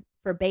Lord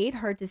forbade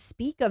her to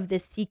speak of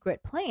this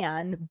secret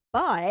plan,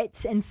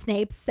 but, and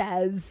Snape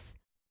says,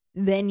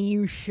 then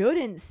you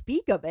shouldn't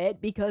speak of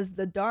it because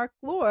the Dark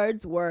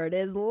Lord's word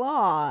is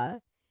law.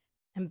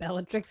 And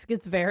Bellatrix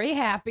gets very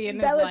happy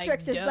and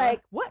Bellatrix is is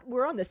like, what?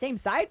 We're on the same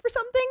side for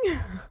something?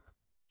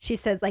 She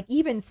says, like,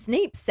 even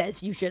Snape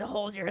says you should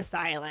hold your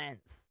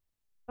silence.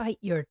 Bite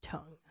your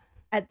tongue.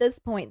 At this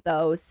point,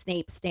 though,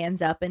 Snape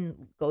stands up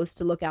and goes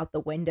to look out the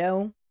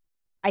window.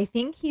 I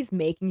think he's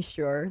making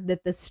sure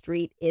that the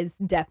street is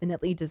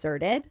definitely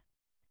deserted.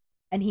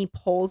 And he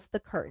pulls the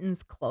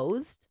curtains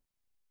closed.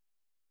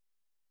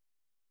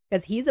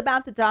 Because he's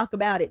about to talk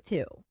about it,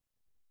 too.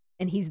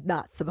 And he's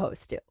not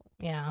supposed to.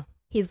 Yeah.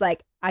 He's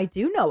like, I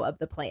do know of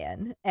the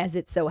plan, as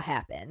it so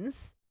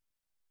happens.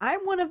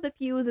 I'm one of the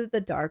few that the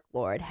Dark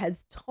Lord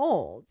has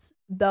told,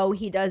 though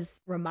he does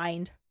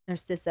remind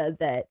Narcissa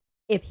that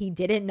if he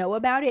didn't know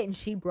about it and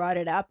she brought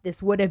it up,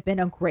 this would have been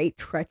a great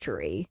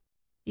treachery.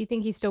 Do you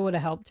think he still would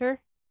have helped her?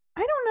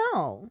 I don't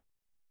know.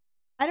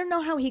 I don't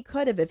know how he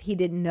could have if he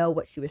didn't know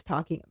what she was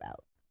talking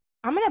about.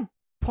 I'm going to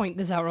point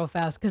this out real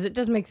fast because it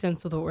does make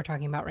sense with what we're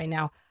talking about right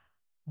now.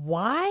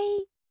 Why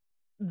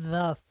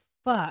the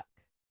fuck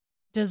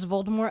does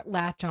Voldemort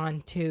latch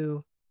on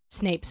to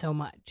Snape so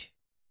much?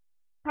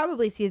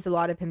 Probably sees a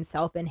lot of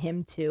himself in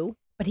him too.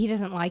 But he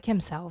doesn't like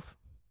himself.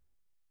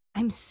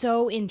 I'm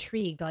so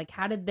intrigued. Like,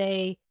 how did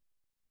they...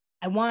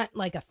 I want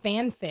like a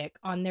fanfic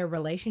on their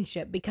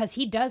relationship because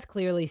he does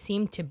clearly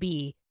seem to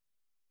be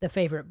the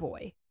favorite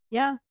boy.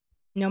 Yeah.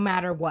 No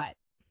matter what.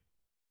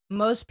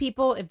 Most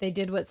people, if they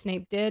did what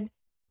Snape did,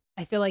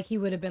 I feel like he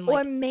would have been Or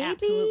like, maybe-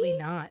 absolutely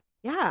not.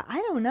 Yeah, I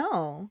don't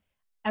know.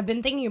 I've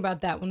been thinking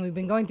about that when we've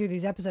been going through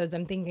these episodes.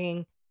 I'm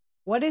thinking,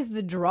 what is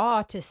the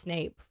draw to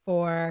Snape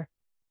for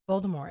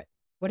Voldemort?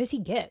 What does he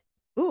get?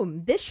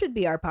 Ooh, this should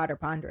be our Potter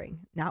pondering,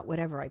 not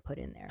whatever I put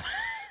in there.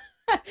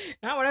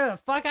 Not whatever the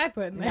fuck I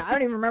put in there. Yeah, I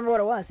don't even remember what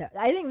it was.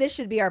 I think this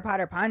should be our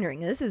Potter pondering.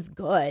 This is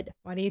good.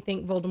 Why do you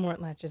think Voldemort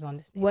latches on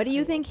to Snape? What do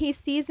you think he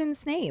sees in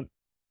Snape?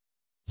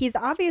 He's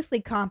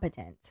obviously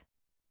competent.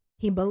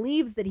 He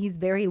believes that he's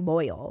very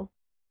loyal.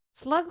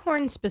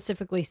 Slughorn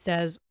specifically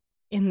says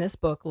in this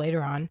book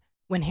later on,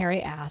 when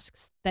Harry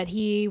asks, that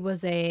he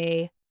was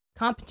that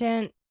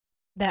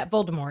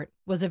Voldemort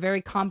was a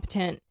very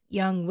competent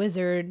young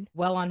wizard,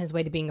 well on his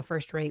way to being a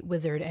first-rate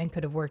wizard, and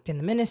could have worked in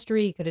the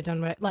ministry, could have done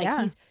what, like,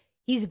 Yeah.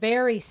 he's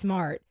very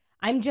smart.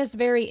 I'm just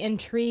very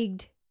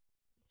intrigued.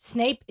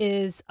 Snape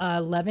is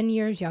 11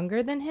 years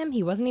younger than him.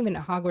 He wasn't even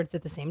at Hogwarts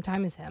at the same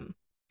time as him.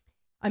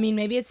 I mean,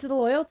 maybe it's the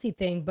loyalty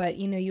thing, but,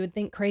 you know, you would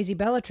think crazy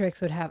Bellatrix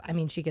would have, I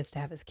mean, she gets to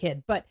have his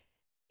kid, but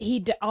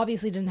he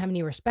obviously doesn't have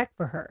any respect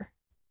for her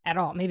at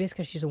all. Maybe it's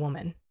because she's a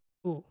woman.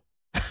 Ooh.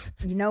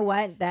 You know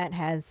what? That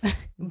has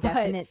But-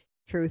 definite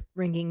truth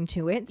ringing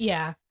to it.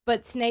 Yeah,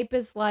 but Snape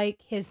is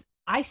like his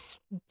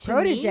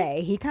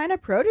Protege. He kind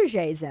of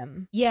proteges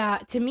him. Yeah,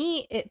 to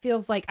me, it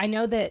feels like, I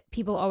know that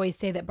people always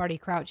say that Barty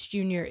Crouch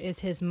Jr. is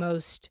his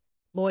most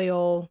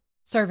loyal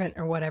servant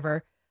or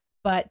whatever,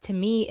 but to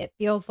me, it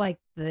feels like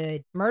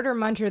the murder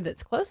muncher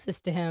that's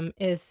closest to him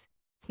is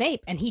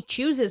Snape, and he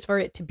chooses for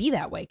it to be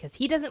that way because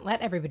he doesn't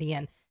let everybody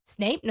in.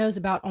 Snape knows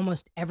about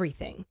almost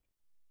everything.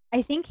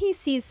 I think he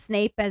sees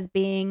Snape as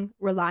being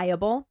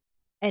reliable,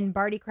 and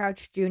Barty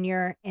Crouch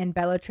Jr. and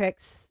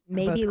Bellatrix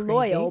may both be crazy.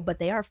 loyal, but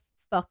they are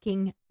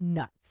fucking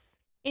nuts.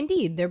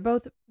 Indeed, they're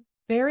both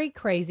very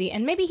crazy,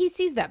 and maybe he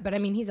sees that, but I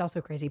mean, he's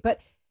also crazy, but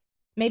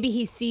maybe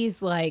he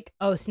sees like,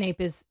 oh,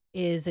 Snape is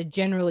a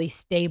generally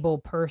stable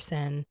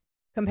person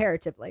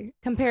Comparatively.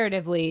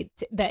 comparatively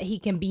that he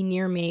can be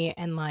near me,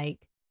 and like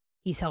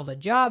he's held a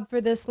job for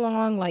this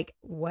long. Like,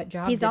 what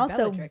job? He's did also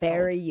Bellatrix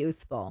very hold?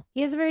 useful.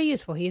 He is very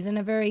useful. He's in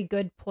a very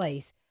good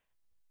place.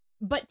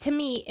 But to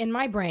me, in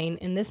my brain,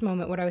 in this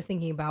moment, what I was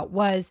thinking about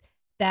was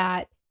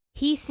that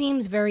he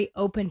seems very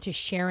open to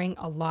sharing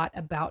a lot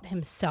about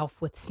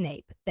himself with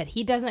Snape. That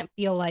he doesn't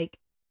feel like,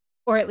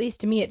 or at least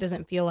to me, it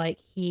doesn't feel like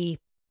he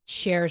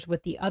shares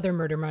with the other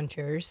murder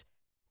munchers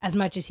as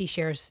much as he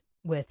shares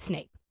with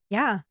Snape.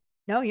 Yeah.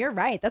 No, you're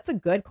right. That's a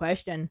good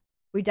question.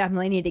 We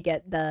definitely need to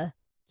get the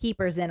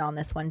keepers in on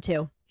this one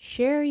too.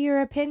 Share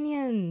your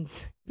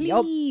opinions,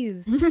 Yup.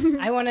 please.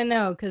 I want to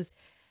know, because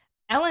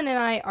Ellen and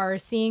I are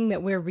seeing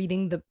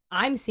that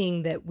I'm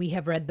seeing that we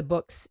have read the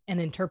books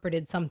and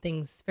interpreted some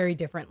things very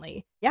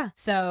differently. Yeah.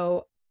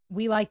 So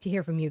we like to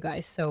hear from you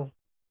guys. So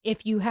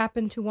if you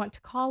happen to want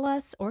to call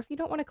us, or if you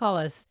don't want to call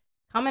us,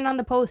 comment on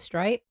the post,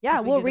 right? Yeah,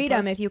 As we we'll do the read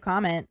them post. if you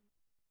comment.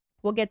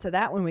 We'll get to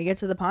that when we get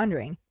to the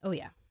pondering. Oh,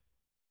 yeah.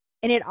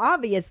 And it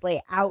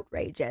obviously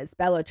outrages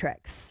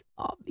Bellatrix.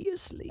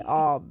 Obviously.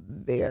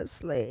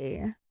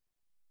 Obviously.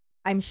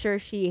 I'm sure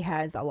she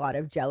has a lot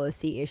of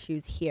jealousy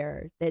issues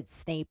here that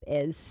Snape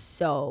is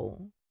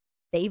so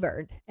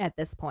favored at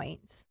this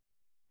point.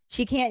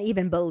 She can't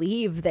even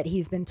believe that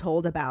he's been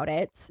told about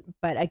it.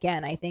 But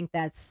again, I think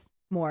that's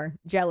more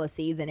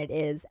jealousy than it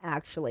is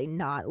actually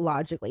not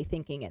logically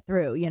thinking it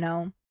through, you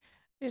know?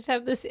 I just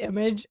have this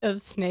image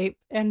of Snape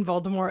and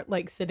Voldemort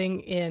like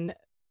sitting in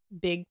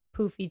big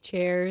poofy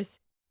chairs,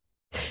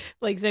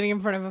 like sitting in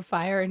front of a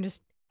fire and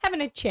just having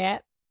a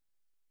chat.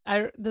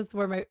 That's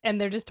where and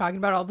they're just talking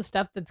about all the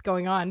stuff that's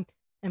going on,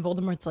 and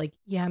Voldemort's like,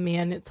 "Yeah,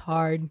 man, it's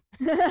hard."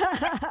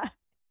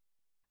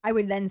 I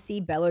would then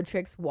see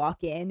Bellatrix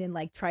walk in and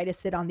like try to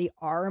sit on the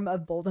arm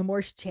of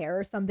Voldemort's chair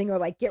or something, or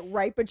like get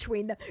right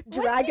between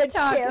drag you a chair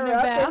talking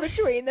up about? in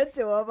between the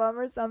two of them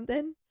or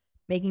something,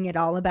 making it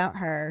all about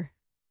her.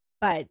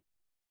 But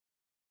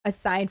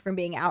aside from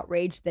being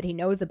outraged that he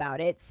knows about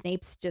it,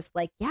 Snape's just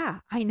like, yeah,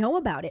 I know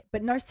about it.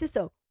 But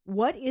Narcissa,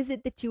 what is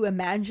it that you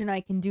imagine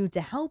I can do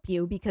to help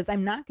you? Because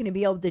I'm not going to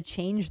be able to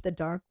change the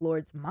Dark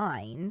Lord's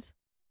mind.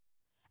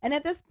 And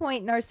at this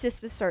point,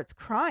 Narcissa starts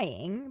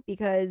crying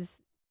because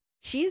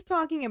she's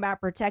talking about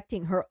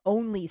protecting her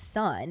only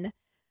son.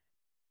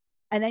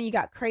 And then you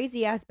got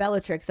crazy ass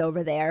Bellatrix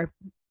over there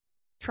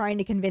trying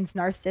to convince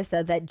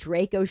Narcissa that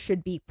Draco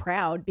should be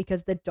proud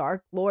because the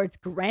Dark Lord's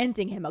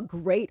granting him a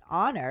great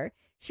honor.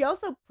 She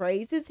also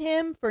praises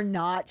him for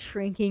not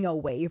shrinking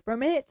away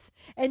from it.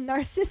 And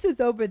Narcissa's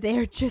over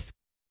there just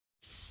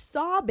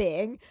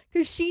sobbing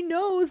because she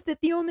knows that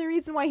the only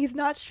reason why he's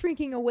not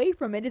shrinking away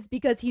from it is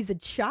because he's a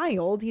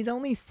child. He's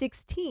only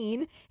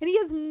 16 and he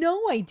has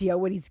no idea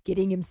what he's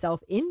getting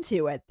himself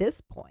into at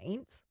this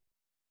point.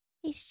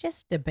 He's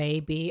just a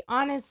baby.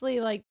 Honestly,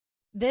 like,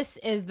 this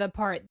is the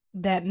part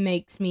that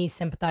makes me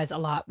sympathize a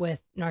lot with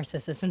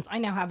Narcissa. Since I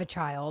now have a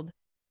child,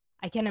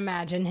 I can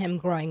imagine him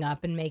growing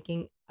up and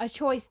making a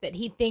choice that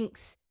he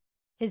thinks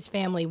his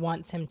family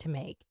wants him to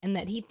make and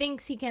that he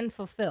thinks he can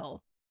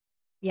fulfill.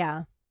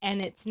 Yeah.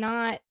 And it's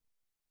not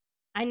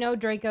I know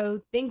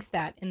Draco thinks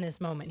that in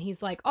this moment.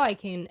 He's like, oh, I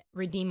can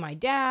redeem my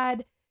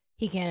dad.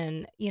 He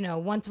can,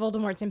 once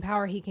Voldemort's in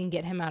power, he can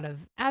get him out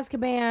of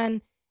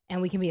Azkaban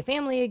and we can be a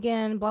family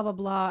again, blah, blah,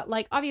 blah.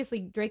 Like, obviously,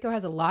 Draco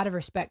has a lot of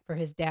respect for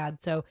his dad.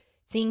 So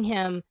seeing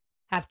him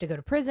have to go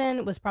to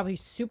prison was probably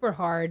super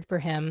hard for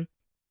him.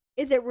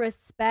 Is it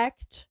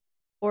respect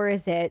or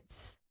is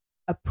it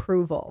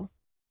approval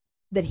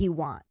that he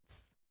wants?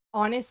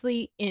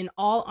 Honestly, in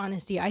all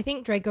honesty, I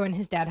think Draco and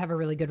his dad have a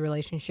really good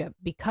relationship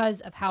because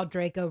of how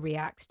Draco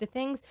reacts to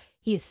things.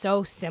 He is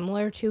so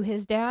similar to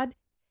his dad.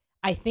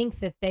 I think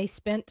that they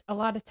spent a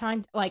lot of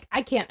time, like,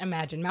 I can't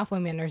imagine.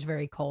 Malfoy Manor is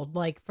very cold,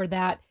 like, for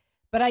that.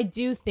 But I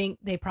do think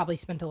they probably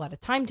spent a lot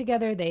of time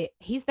together.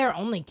 He's their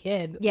only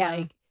kid. Yeah.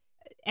 Like,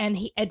 and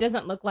it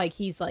doesn't look like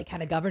he's, like,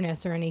 had a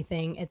governess or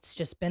anything. It's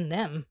just been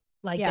them.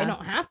 Like, Yeah. they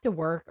don't have to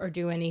work or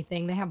do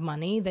anything. They have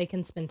money. They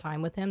can spend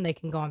time with him. They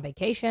can go on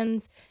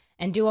vacations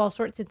and do all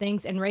sorts of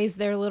things and raise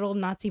their little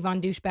Nazi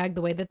von douchebag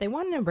the way that they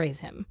want to raise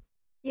him.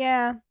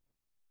 Yeah.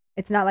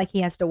 It's not like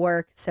he has to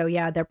work. So,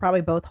 yeah, they're probably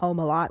both home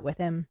a lot with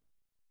him.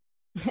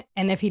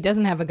 And if he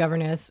doesn't have a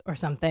governess or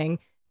something,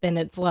 then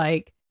it's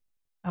like,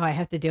 oh, I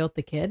have to deal with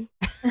the kid.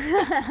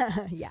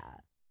 Yeah.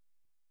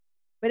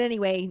 But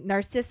anyway,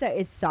 Narcissa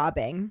is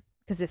sobbing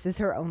because this is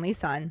her only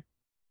son.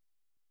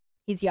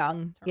 He's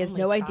young. He has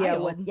no idea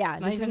what. Yeah,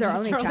 this is her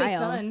only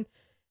child. Son.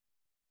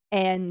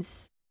 And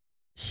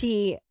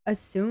she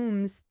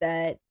assumes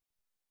that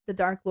the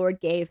Dark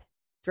Lord gave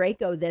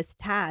Draco this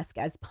task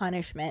as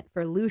punishment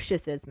for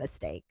Lucius's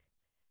mistake.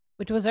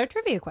 Which was our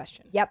trivia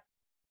question. Yep.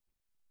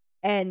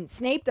 And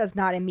Snape does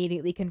not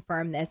immediately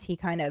confirm this. He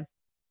kind of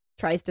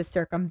tries to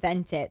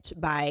circumvent it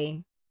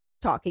by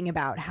talking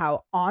about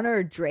how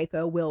honored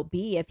Draco will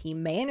be if he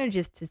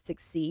manages to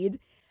succeed.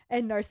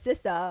 And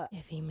Narcissa...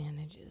 If he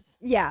manages.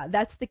 Yeah,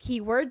 that's the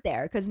key word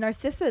there. Because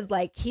Narcissa is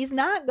like, he's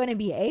not going to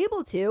be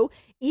able to.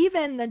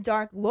 Even the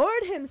Dark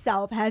Lord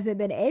himself hasn't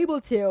been able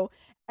to.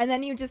 And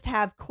then you just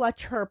have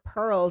Clutch Her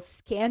Pearls,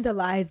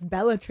 scandalized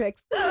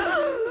Bellatrix.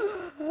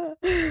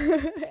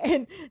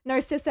 And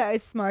Narcissa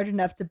is smart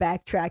enough to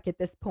backtrack at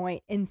this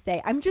point and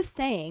say, I'm just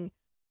saying,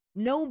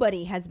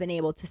 nobody has been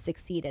able to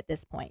succeed at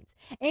this point.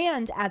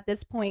 And at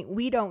this point,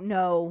 we don't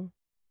know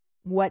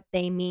what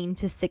they mean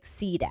to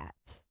succeed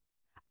at.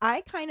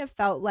 I kind of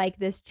felt like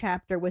this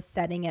chapter was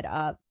setting it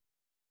up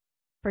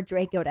for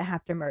Draco to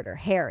have to murder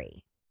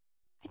Harry.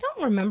 I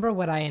don't remember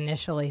what I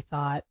initially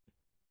thought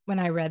when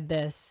I read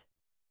this.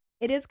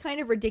 It is kind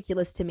of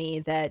ridiculous to me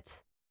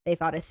that they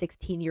thought a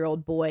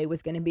 16-year-old boy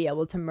was going to be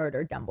able to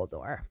murder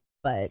Dumbledore,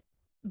 but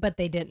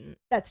they didn't.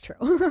 That's true.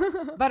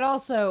 But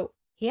also,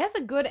 he has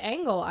a good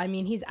angle. I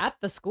mean, he's at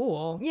the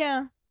school.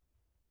 Yeah.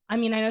 I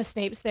mean, I know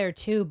Snape's there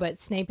too, but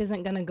Snape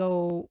isn't going to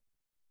go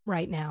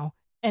right now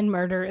and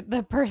murder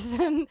the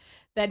person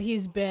that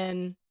he's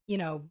been,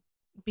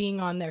 being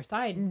on their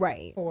side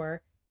right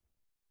for.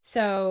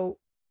 So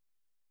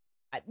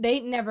they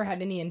never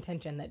had any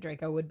intention that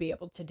Draco would be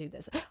able to do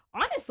this.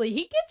 Honestly,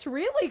 he gets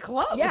really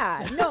close.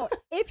 Yeah, no,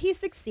 if he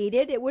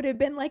succeeded, it would have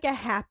been like a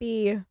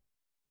happy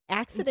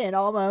accident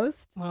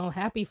almost. Well,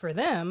 happy for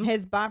them.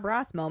 His Bob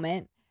Ross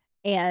moment.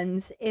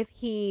 And if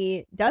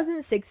he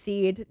doesn't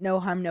succeed, no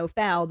harm, no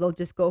foul, they'll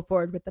just go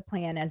forward with the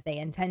plan as they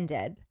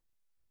intended.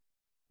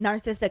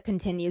 Narcissa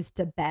continues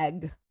to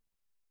beg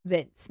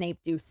that Snape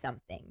do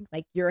something.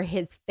 Like, you're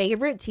his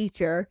favorite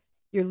teacher,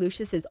 you're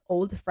Lucius's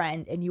old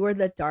friend, and you are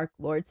the Dark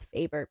Lord's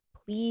favorite.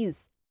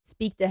 Please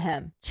speak to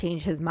him,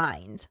 change his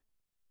mind.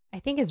 I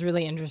think it's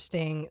really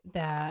interesting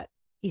that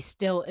he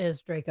still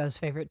is Draco's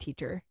favorite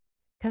teacher.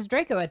 Because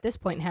Draco at this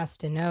point has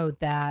to know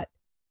that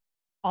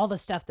all the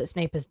stuff that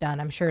Snape has done,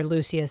 I'm sure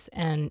Lucius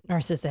and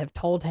Narcissa have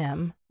told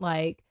him,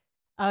 like,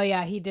 oh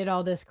yeah, he did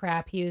all this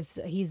crap. He's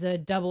a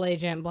double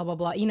agent, blah, blah,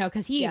 blah.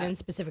 Because he even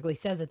specifically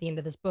says at the end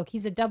of this book,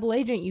 he's a double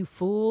agent, you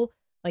fool.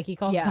 Like, he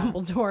calls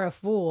Dumbledore a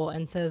fool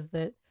and says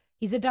that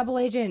he's a double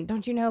agent,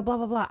 don't you know, blah,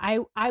 blah, blah.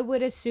 I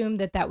would assume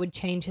that would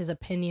change his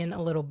opinion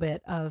a little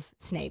bit of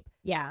Snape.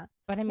 Yeah.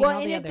 But I mean,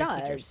 all the other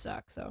teachers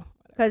suck, so.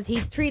 Because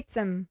he treats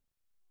him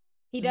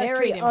he does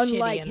very treat him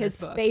unlike shitty in his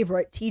this book.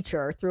 favorite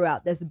teacher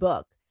throughout this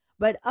book.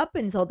 But up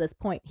until this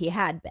point, he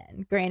had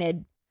been.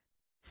 Granted,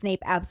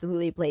 Snape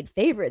absolutely played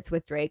favorites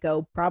with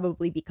Draco,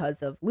 probably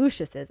because of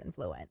Lucius's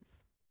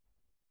influence.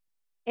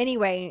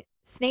 Anyway,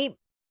 Snape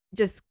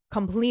just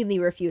completely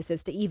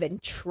refuses to even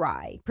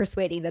try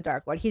persuading the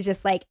Dark Lord. He's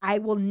just like, I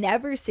will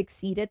never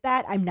succeed at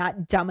that. I'm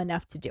not dumb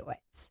enough to do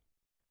it.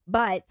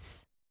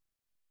 But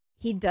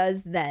he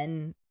does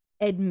then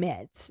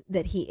admit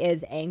that he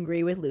is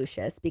angry with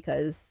Lucius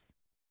because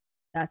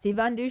Nazi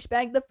von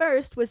Douchebag the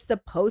First was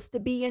supposed to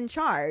be in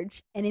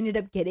charge and ended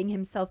up getting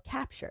himself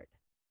captured.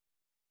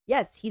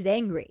 Yes, he's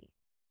angry.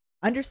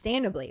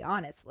 Understandably,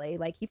 honestly.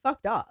 Like, he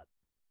fucked up.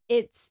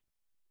 It's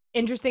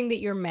interesting that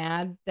you're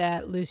mad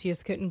that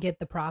Lucius couldn't get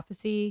the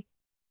prophecy,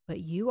 but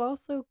you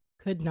also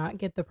could not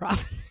get the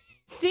prophecy.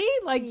 See?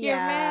 Like, you're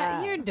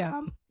mad. You're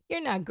dumb.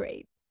 You're not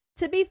great.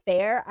 To be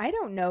fair, I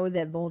don't know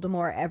that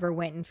Voldemort ever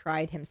went and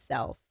tried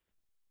himself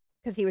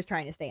because he was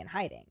trying to stay in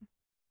hiding.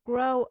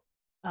 Grow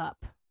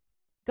up.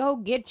 Go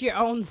get your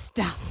own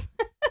stuff.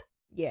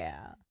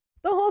 Yeah.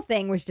 The whole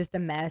thing was just a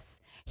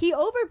mess. He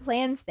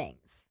overplans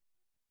things.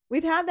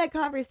 We've had that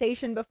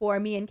conversation before,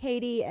 me and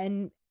Katie,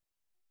 and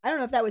I don't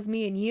know if that was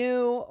me and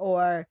you,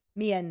 or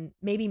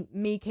maybe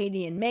me,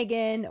 Katie, and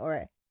Megan,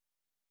 or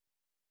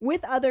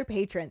with other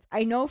patrons.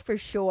 I know for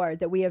sure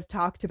that we have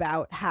talked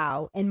about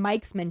how, and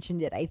Mike's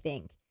mentioned it, I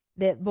think,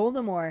 that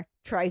Voldemort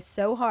tries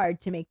so hard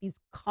to make these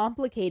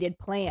complicated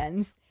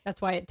plans.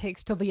 That's why it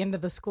takes till the end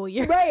of the school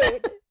year.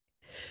 Right.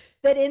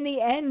 That in the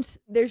end,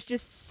 there's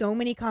just so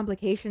many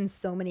complications,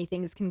 so many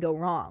things can go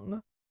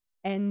wrong.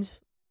 And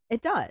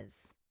it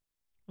does.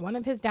 One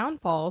of his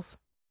downfalls.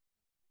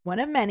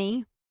 One of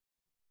many,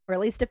 or at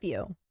least a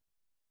few.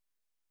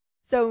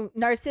 So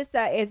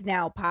Narcissa is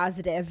now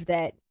positive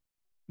that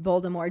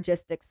Voldemort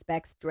just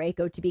expects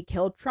Draco to be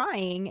killed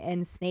trying,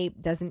 and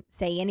Snape doesn't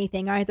say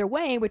anything either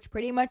way, which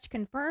pretty much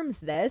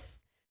confirms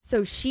this.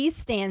 So she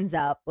stands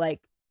up,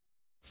 like,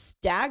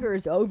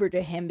 staggers over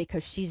to him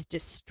because she's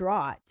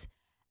distraught,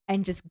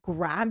 and just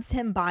grabs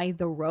him by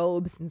the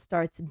robes and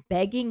starts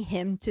begging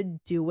him to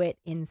do it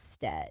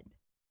instead.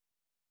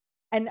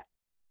 And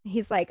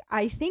he's like,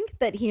 I think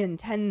that he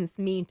intends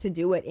me to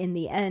do it in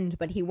the end,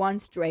 but he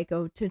wants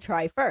Draco to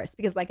try first.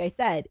 Because like I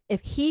said,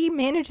 if he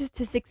manages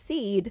to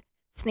succeed,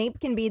 Snape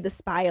can be the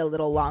spy a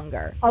little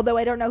longer. Although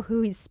I don't know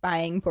who he's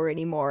spying for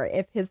anymore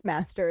if his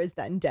master is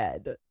then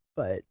dead.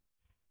 But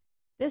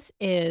this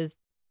is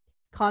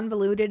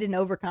convoluted and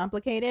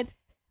overcomplicated.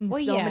 And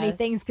well, so many yes.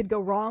 things could go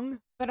wrong.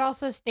 But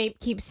also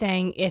Snape keeps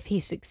saying if he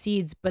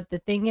succeeds. But the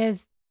thing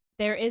is,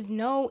 there is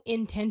no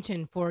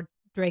intention for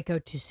Draco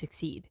to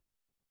succeed.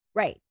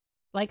 Right.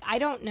 Like, I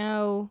don't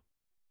know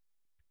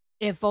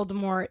if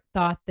Voldemort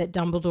thought that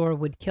Dumbledore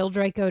would kill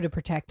Draco to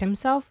protect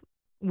himself,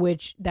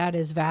 which that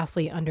is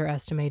vastly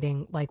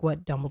underestimating, like,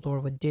 what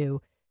Dumbledore would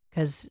do,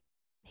 because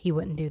he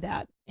wouldn't do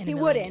that in He a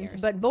million wouldn't,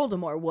 years. but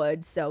Voldemort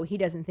would, so he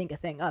doesn't think a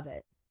thing of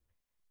it.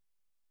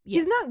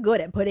 Yes. He's not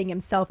good at putting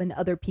himself in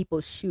other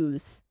people's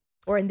shoes,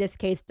 or in this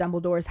case,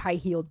 Dumbledore's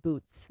high-heeled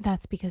boots.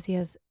 That's because he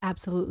has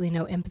absolutely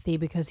no empathy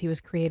because he was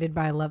created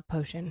by a love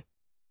potion.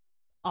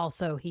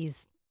 Also,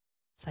 he's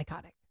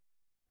psychotic.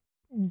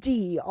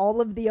 D,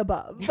 all of the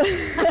above.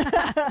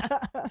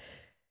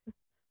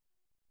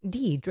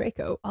 D,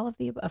 Draco, all of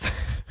the above.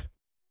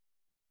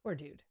 Poor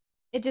dude.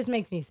 It just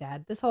makes me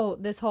sad. This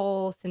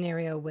whole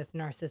scenario with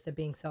Narcissa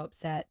being so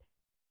upset.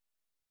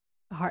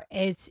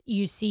 It's,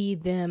 you see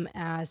them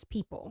as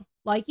people.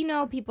 Like, you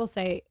know, people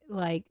say,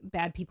 like,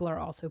 bad people are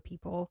also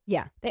people.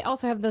 Yeah. They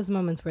also have those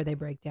moments where they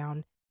break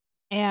down.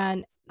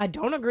 And I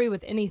don't agree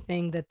with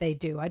anything that they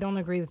do. I don't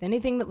agree with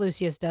anything that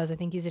Lucius does. I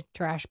think he's a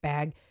trash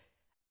bag.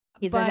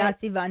 He's a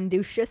Nazi Von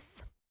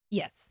Ducius.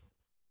 Yes.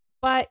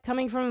 But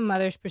coming from a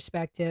mother's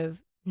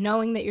perspective,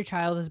 knowing that your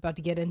child is about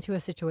to get into a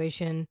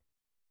situation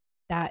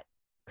that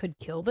could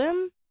kill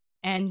them,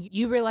 and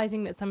you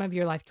realizing that some of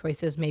your life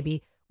choices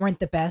maybe weren't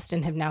the best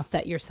and have now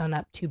set your son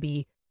up to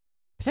be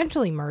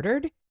potentially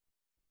murdered,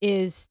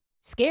 is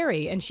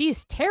scary. And she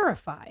is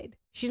terrified.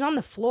 She's on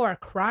the floor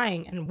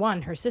crying,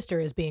 and her sister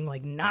is being,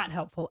 like, not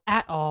helpful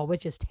at all,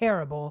 which is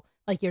terrible.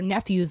 Like, your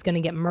nephew's going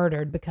to get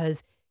murdered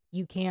because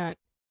you can't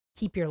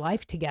keep your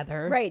life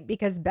together. Right,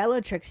 because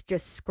Bellatrix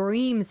just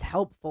screams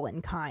helpful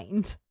and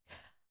kind.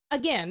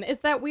 Again,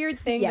 it's that weird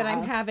thing that I'm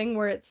Yeah. having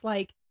where it's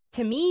like,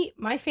 to me,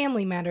 my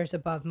family matters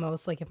above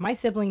most. Like, if my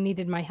sibling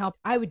needed my help,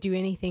 I would do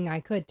anything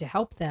I could to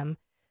help them.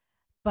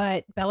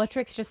 But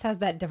Bellatrix just has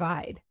that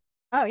divide.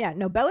 Oh, yeah.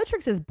 No,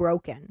 Bellatrix is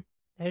broken.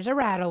 There's a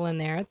rattle in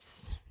there.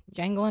 It's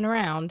jangling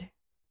around.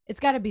 It's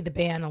got to be the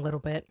ban a little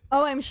bit.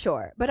 Oh, I'm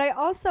sure. But I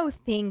also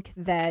think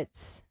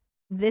that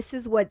this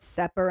is what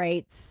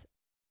separates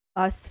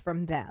us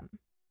from them.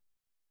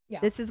 Yeah.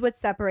 This is what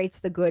separates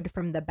the good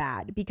from the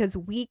bad, because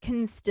we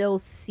can still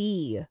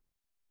see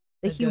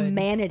the The good.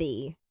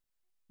 humanity,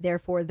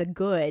 therefore the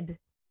good,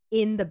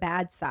 in the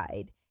bad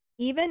side.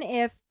 Even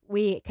if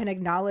we can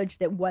acknowledge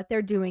that what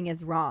they're doing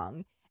is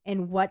wrong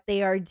and what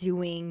they are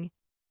doing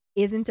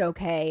isn't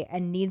okay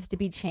and needs to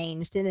be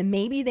changed, and then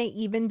maybe they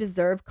even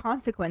deserve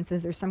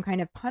consequences or some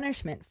kind of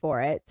punishment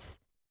for it,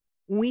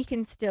 we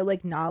can still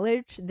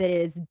acknowledge that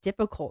it is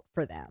difficult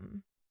for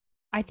them.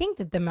 I think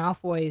that the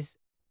Malfoys,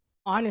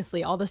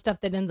 honestly, all the stuff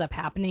that ends up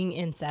happening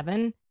in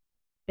 7,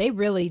 they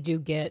really do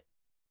get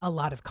a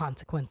lot of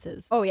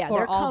consequences. Oh yeah, for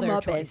their all their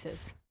comeuppance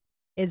choices.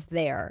 is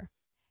there.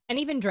 And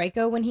even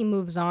Draco, when he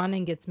moves on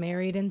and gets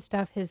married and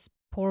stuff, his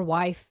poor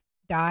wife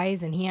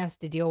dies and he has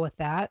to deal with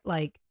that,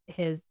 like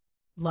his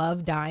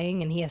love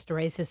dying, and he has to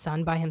raise his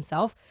son by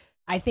himself.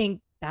 I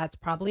think that's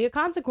probably a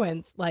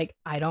consequence. Like,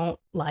 I don't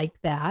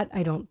like that.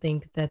 I don't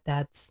think that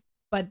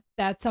but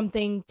that's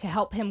something to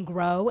help him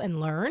grow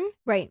and learn.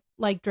 Right.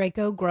 Like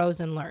Draco grows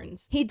and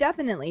learns. He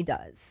definitely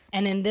does.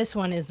 And in this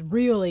one is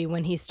really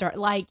when he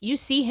like, you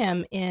see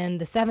him in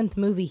the 7th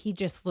movie, he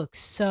just looks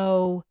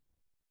so,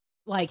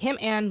 like, him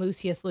and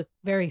Lucius look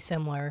very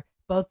similar.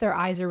 Both their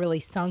eyes are really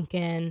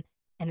sunken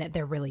and that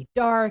they're really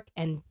dark.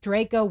 And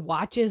Draco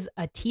watches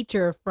a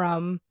teacher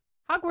from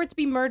Hogwarts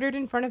be murdered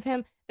in front of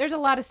him. There's a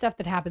lot of stuff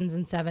that happens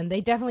in 7.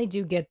 They definitely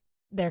do get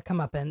their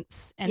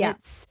comeuppance. And Yeah.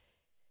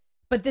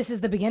 but this is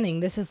the beginning.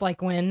 This is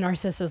like when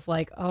Narcissa's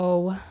like,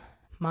 oh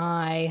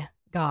my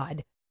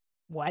God,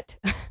 what?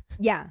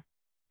 Yeah.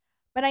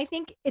 But I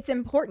think it's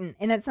important,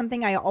 and it's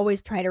something I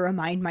always try to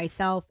remind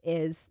myself,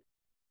 is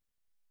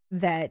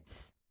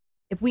that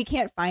if we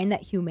can't find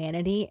that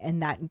humanity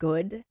and that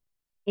good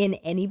in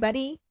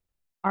anybody,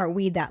 are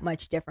we that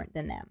much different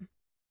than them?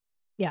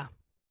 Yeah.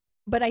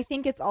 But I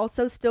think it's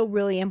also still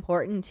really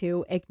important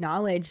to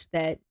acknowledge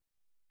that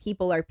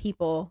people are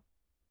people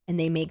and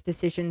they make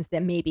decisions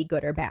that may be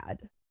good or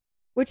bad,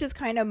 which is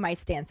kind of my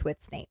stance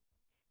with Snape.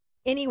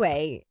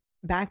 Anyway,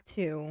 back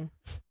to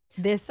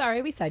this.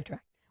 Sorry, we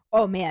sidetracked.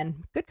 Oh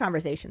man, good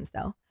conversations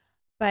though.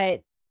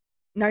 But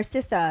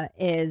Narcissa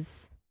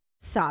is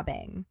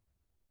sobbing,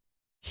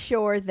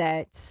 sure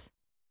that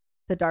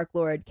the Dark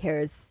Lord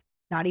cares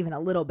not even a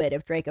little bit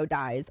if Draco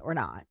dies or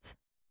not.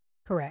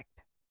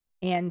 Correct.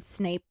 And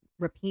Snape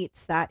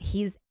repeats that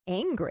he's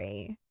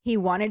angry. He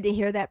wanted to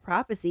hear that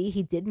prophecy.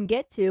 He didn't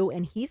get to,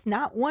 and he's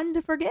not one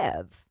to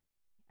forgive.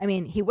 I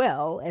mean, he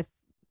will if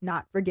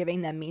not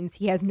forgiving them means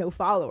he has no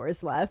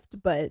followers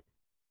left, but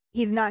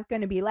he's not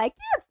going to be like,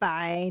 you're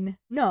fine.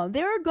 No,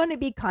 there are going to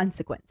be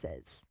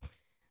consequences.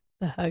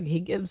 The hug he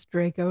gives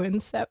Draco in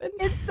 7.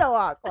 It's so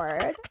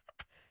awkward.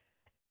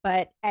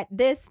 But at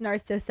this,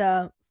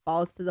 Narcissa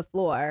falls to the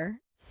floor,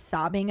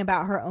 sobbing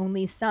about her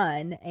only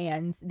son,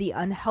 and the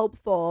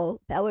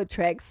unhelpful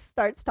Bellatrix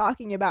starts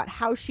talking about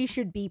how she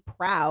should be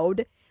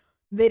proud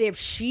that if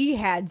she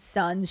had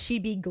sons,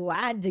 she'd be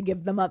glad to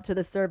give them up to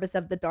the service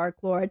of the Dark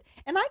Lord.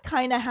 And I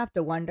kind of have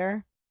to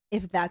wonder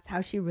if that's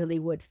how she really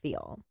would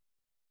feel.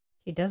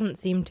 She doesn't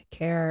seem to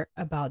care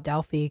about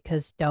Delphi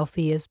because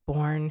Delphi is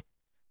born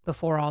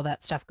before all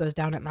that stuff goes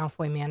down at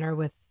Malfoy Manor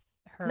with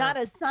her. Not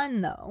a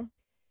son, though.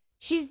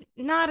 She's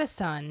not a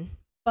son,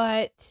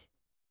 but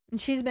And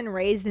she's been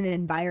raised in an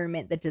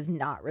environment that does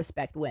not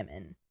respect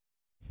women.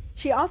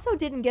 She also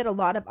didn't get a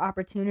lot of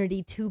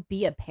opportunity to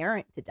be a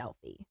parent to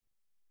Delphi.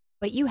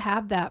 you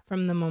have that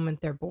from the moment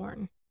they're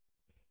born.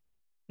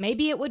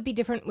 Maybe it would be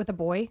different with a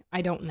boy.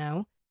 I don't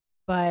know.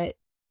 But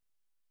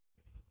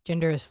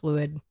gender is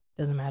fluid.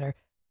 Doesn't matter.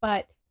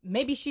 But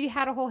maybe she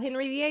had a whole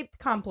Henry VIII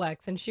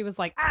complex and she was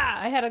like,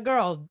 I had a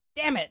girl.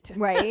 Damn it.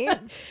 Right? Or-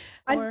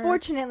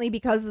 Unfortunately,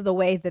 because of the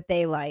way that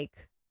they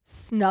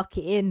snuck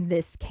in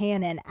this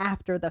canon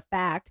after the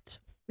fact,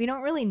 we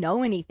don't really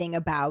know anything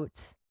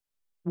about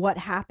what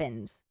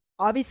happened.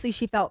 Obviously,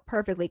 she felt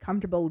perfectly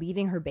comfortable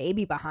leaving her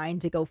baby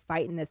behind to go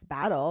fight in this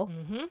battle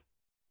Mhm.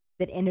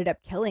 that ended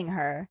up killing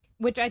her.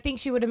 Which I think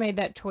she would have made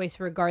that choice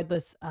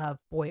regardless of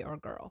boy or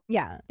girl.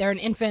 Yeah. They're an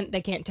infant.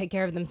 They can't take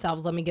care of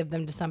themselves. Let me give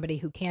them to somebody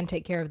who can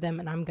take care of them.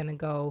 And I'm going to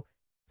go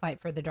fight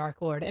for the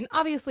Dark Lord. And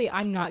obviously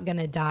I'm not going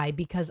to die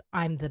because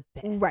I'm the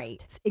best.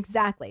 Right.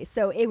 Exactly.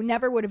 So it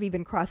never would have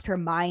even crossed her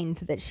mind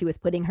that she was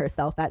putting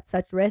herself at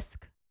such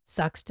risk.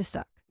 Sucks to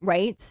suck.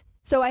 Right?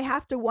 So I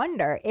have to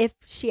wonder if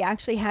she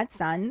actually had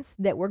sons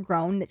that were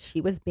grown that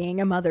she was being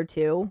a mother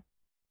to.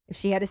 If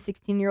she had a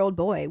 16-year-old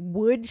boy,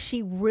 would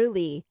she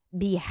really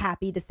be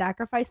happy to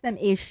sacrifice them?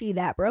 Is she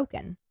that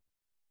broken?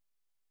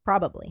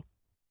 Probably.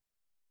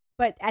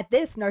 But at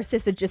this,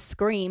 Narcissa just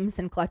screams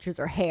and clutches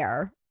her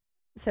hair.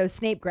 So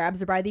Snape grabs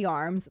her by the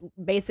arms,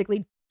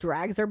 basically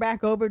drags her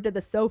back over to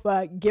the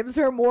sofa, gives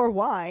her more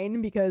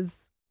wine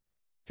because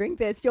drink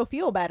this, you'll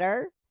feel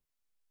better,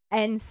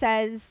 and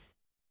says,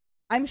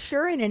 I'm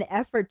sure in an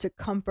effort to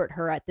comfort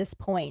her at this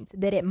point,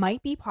 that it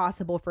might be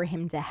possible for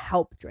him to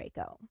help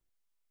Draco.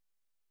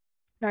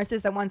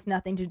 Narcissa wants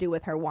nothing to do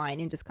with her wine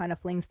and just kind of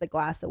flings the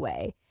glass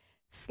away,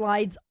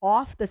 slides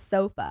off the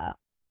sofa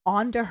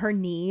onto her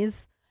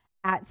knees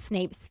at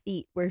Snape's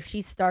feet, where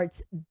she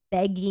starts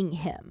begging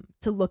him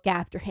to look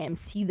after him,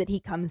 see that he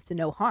comes to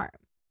no harm.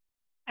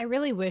 I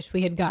really wish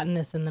we had gotten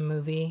this in the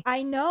movie.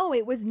 I know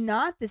it was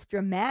not this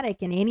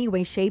dramatic in any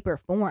way, shape, or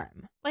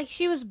form. Like,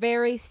 she was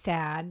very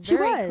sad, She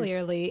very was.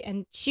 clearly.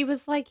 And she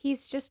was like,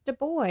 he's just a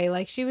boy.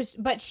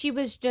 But she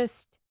was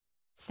just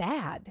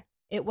sad.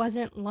 It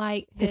wasn't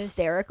like this...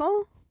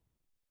 Hysterical?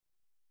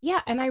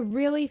 Yeah, and I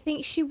really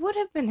think she would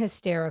have been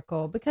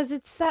hysterical because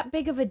it's that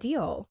big of a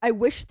deal. I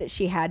wish that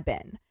she had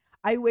been.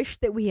 I wish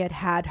that we had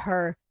had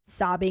her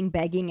sobbing,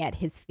 begging at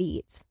his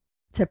feet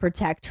to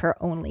protect her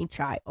only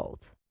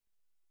child.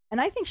 And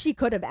I think she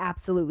could have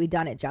absolutely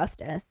done it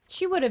justice.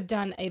 She would have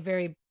done a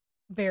very,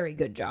 very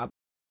good job.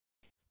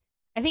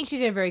 I think she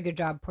did a very good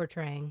job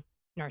portraying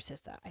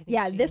Narcissa. I think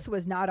Yeah, she- this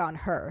was not on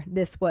her.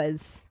 This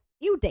was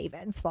you,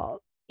 David's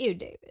fault. Ew,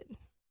 David.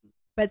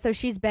 But so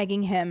she's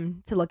begging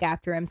him to look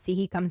after him, see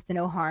he comes to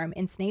no harm,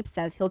 and Snape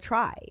says he'll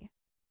try.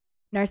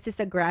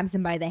 Narcissa grabs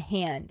him by the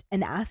hand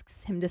and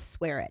asks him to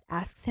swear it,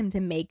 asks him to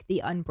make the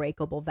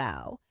unbreakable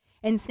vow.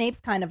 And Snape's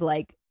kind of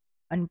like,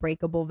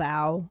 unbreakable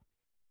vow?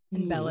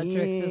 And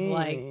Bellatrix is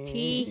like,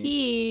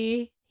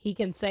 tee-hee. He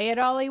can say it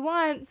all he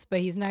wants,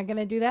 but he's not going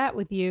to do that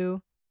with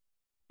you.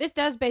 This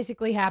does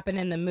basically happen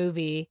in the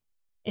movie.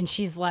 And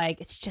she's like,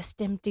 it's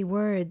just empty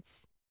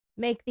words.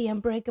 Make the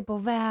unbreakable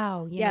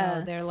vow. You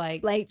know, they're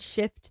like... Slight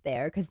shift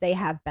there because they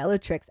have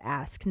Bellatrix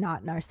ask,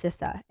 not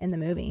Narcissa in the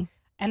movie.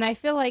 And I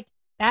feel like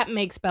that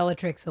makes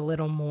Bellatrix a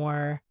little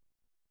more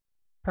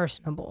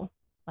personable.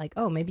 Like,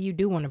 oh, maybe you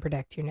do want to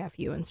protect your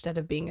nephew instead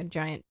of being a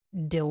giant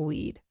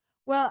dillweed.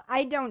 Well,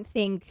 I don't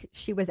think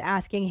she was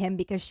asking him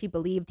because she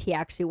believed he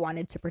actually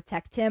wanted to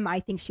protect him. I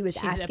think she was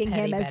She's a asking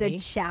him petty as Betty. a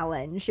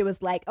challenge. She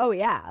was like, oh,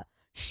 yeah,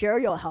 sure,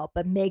 you'll help,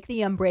 but make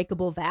the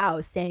unbreakable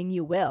vow saying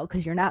you will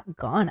because you're not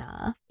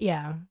gonna.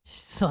 Yeah.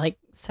 She's like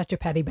such a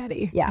petty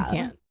Betty. Yeah. You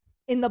can't.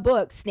 In the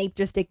book, Snape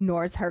just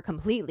ignores her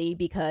completely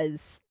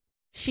because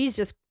she's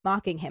just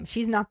mocking him.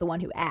 She's not the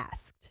one who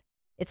asked.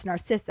 It's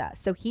Narcissa.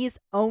 So he's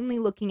only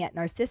looking at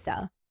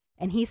Narcissa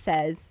and he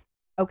says,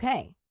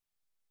 okay,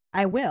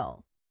 I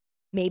will.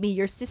 Maybe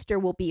your sister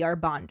will be our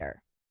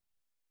bonder.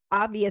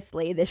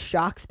 Obviously, this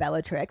shocks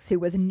Bellatrix, who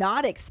was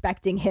not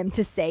expecting him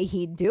to say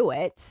he'd do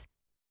it.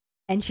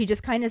 And she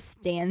just kind of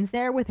stands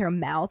there with her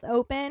mouth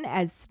open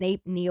as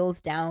Snape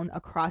kneels down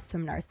across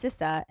from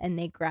Narcissa and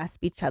they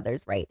grasp each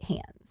other's right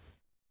hands.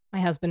 My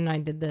husband and I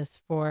did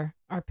this for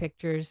our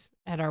pictures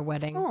at our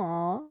wedding.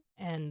 Aww.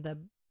 And the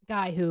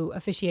guy who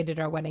officiated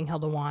our wedding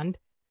held a wand.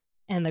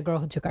 And the girl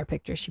who took our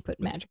pictures, she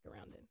put magic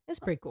around it. It's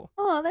pretty cool.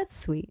 Oh, that's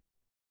sweet.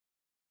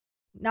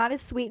 Not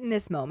as sweet in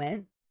this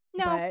moment.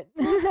 No, but... it's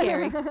a little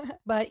scary.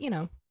 But, you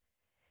know,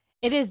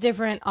 it is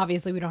different.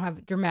 Obviously, we don't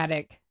have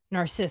dramatic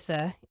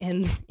Narcissa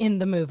in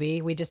the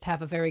movie. We just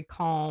have a very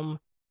calm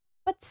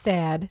but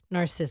sad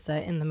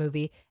Narcissa in the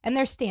movie. And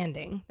they're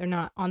standing. They're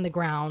not on the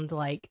ground,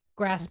 like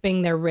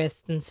grasping their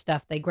wrists and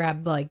stuff. They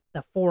grab like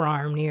the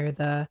forearm near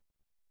the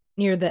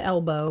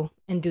elbow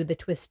and do the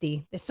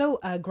twisty. They're so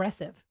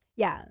aggressive.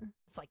 Yeah.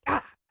 It's like,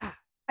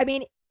 I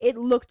mean, it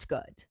looked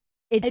good.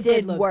 It It did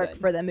did look work good.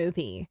 for the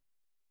movie.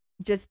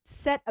 Just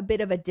set a bit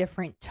of a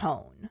different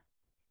tone.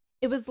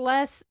 It was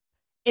less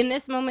in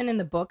this moment in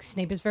the book.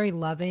 Snape is very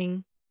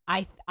loving.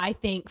 I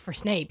think for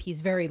Snape,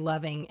 he's very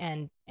loving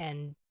and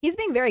He's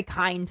being very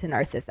kind to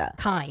Narcissa.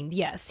 kind.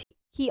 Yes,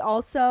 He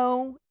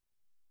also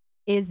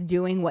is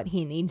doing what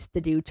he needs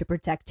to do to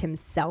protect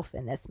himself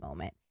in this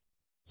moment.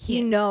 He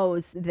Yes.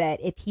 knows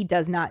that if he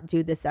does not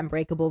do this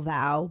unbreakable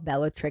vow,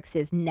 Bellatrix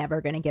is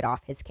never going to get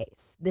off his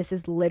case. This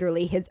is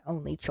literally his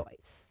only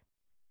choice.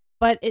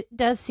 but it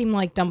does seem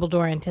like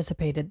Dumbledore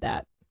anticipated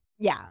that.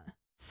 Yeah.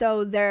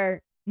 So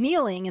they're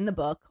kneeling in the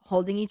book,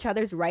 holding each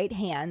other's right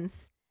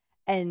hands,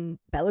 and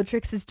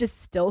Bellatrix is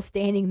just still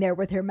standing there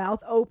with her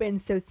mouth open.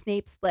 So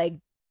Snape's like,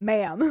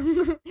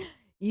 ma'am,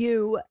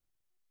 you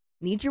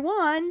need your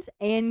wand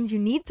and you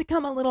need to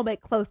come a little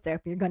bit closer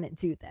if you're going to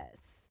do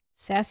this.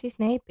 Sassy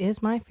Snape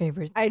is my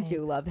favorite. I Snape.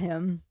 do love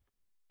him.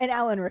 And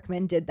Alan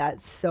Rickman did that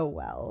so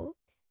well.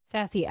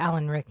 Sassy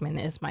Alan Rickman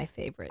is my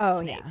favorite.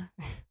 Oh, Snape.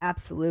 yeah.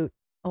 Absolute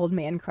old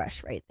man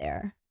crush right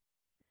there.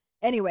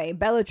 Anyway,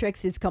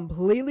 Bellatrix is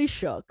completely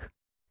shook,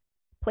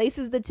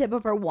 places the tip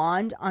of her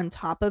wand on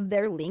top of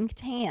their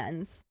linked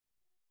hands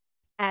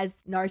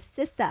as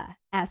Narcissa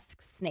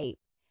asks Snape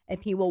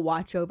if he will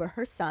watch over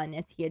her son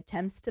as he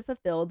attempts to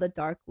fulfill the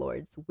Dark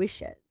Lord's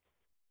wishes.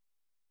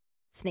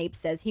 Snape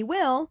says he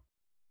will,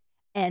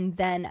 and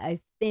then a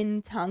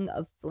thin tongue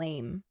of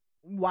flame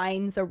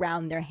winds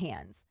around their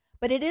hands.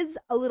 But it is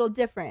a little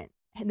different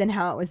than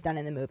how it was done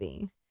in the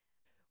movie.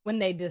 When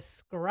they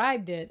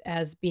described it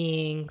as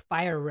being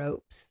fire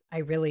ropes, I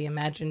really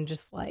imagined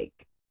just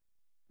like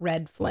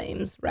red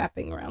flames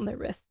wrapping around their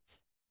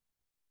wrists.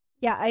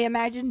 Yeah, I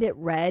imagined it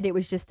red. It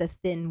was just a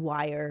thin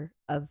wire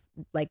of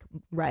like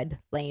red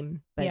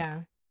flame. But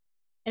Yeah.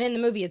 And in the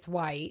movie, it's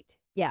white.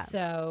 Yeah,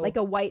 So like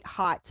a white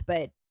hot,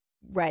 but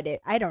red.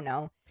 I don't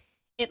know.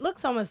 it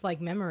looks almost like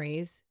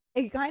memories.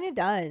 It kind of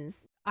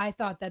does. I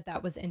thought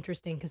that was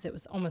interesting because it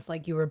was almost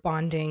like you were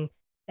bonding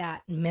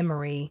that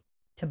memory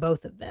to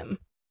both of them.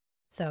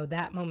 So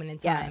that moment in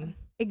Yeah. time,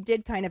 It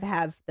did kind of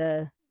have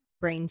the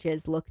brain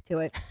jizz look to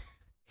it.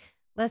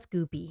 less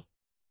goopy.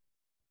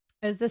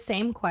 It was the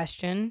same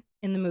question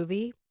in the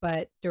movie,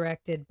 but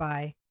directed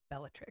by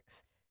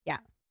Bellatrix.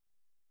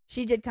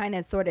 She did kind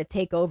of sort of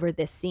take over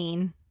this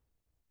scene.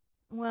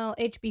 Well,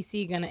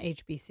 HBC gonna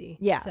HBC.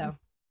 Yeah. So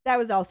That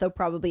was also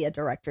probably a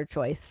director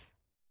choice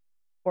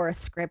or a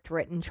script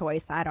written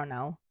choice. I don't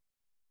know.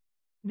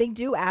 They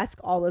do ask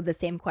all of the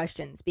same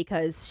questions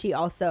because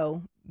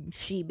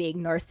she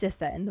being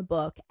Narcissa in the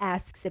book,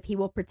 asks if he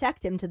will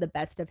protect him to the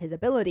best of his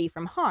ability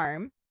from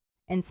harm.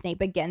 And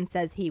Snape again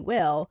says he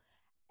will.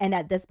 And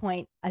at this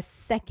point, a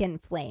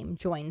second flame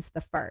joins the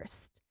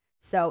first.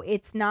 So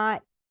it's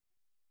not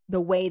the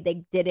way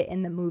they did it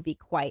in the movie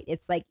quite.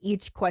 It's like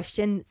each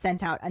question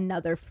sent out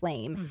another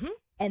flame. mhm.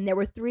 And there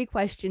were 3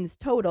 questions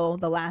total,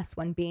 the last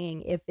one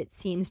being, if it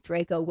seems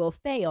Draco will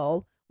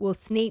fail, will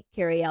Snape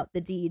carry out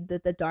the deed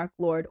that the Dark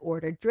Lord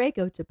ordered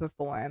Draco to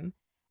perform?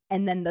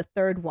 And then the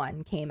third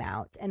one came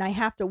out. And I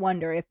have to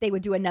wonder if they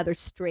would do another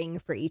string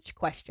for each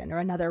question or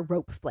another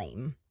rope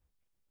flame.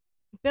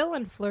 Bill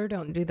and Fleur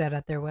don't do that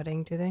at their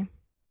wedding, do they?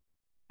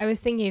 I was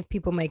thinking if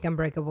people make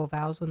unbreakable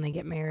vows when they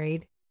get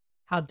married,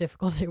 how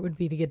difficult it would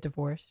be to get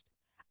divorced.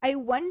 I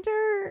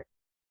wonder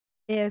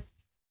if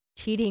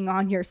cheating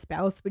on your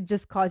spouse would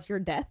just cause your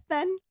death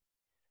then?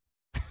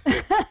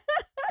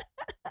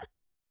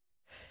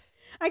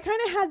 I kind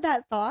of had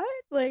that thought.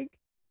 Like,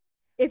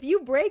 if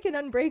you break an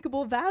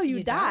unbreakable vow,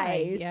 you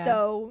die. yeah.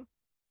 So,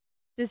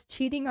 does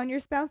cheating on your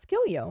spouse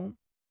kill you?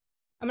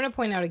 I'm going to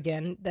point out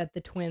again that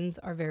the twins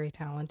are very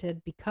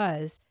talented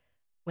because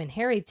when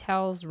Harry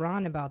tells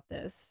Ron about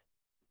this,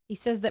 he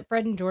says that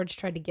Fred and George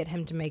tried to get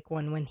him to make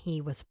one when he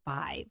was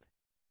 5.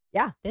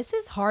 Yeah. This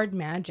is hard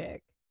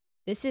magic.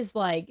 This is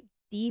like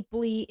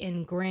deeply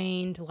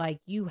ingrained, like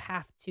you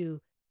have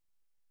to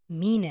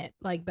mean it,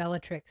 like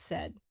Bellatrix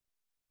said.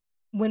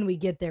 When we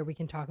get there, we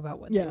can talk about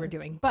what they were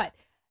doing. But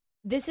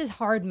this is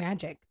hard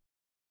magic.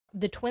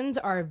 The twins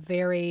are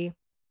very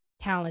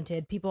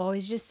talented. People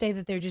always just say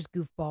that they're just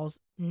goofballs.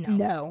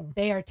 No.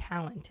 They are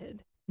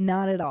talented.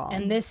 Not at all.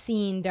 And this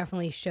scene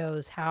definitely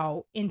shows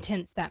how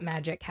intense that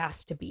magic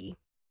has to be.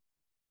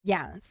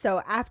 Yeah.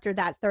 So after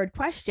that third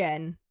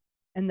question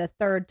and the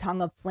third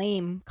tongue of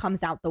flame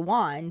comes out the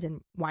wand and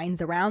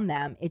winds around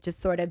them, it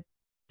just sort of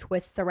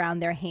twists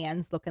around their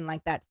hands looking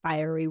like that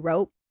fiery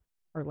rope.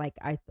 Or like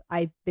I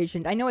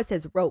visioned, I know it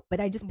says rope, but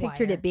I just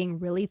pictured Wire. it being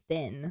really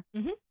thin.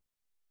 Mhm.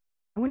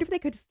 I wonder if they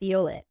could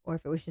feel it or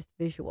if it was just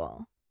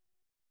visual.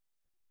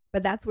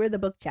 But that's where the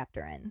book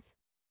chapter ends.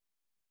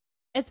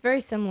 It's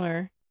very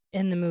similar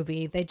in the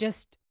movie. They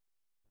just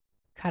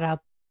cut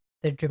out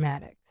the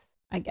dramatics,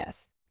 I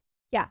guess.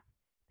 Yeah.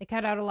 They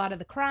cut out a lot of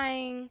the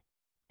crying.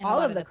 And a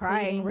All lot of the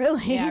crying, pleading.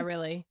 really. Yeah,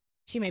 really.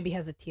 She maybe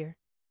has a tear.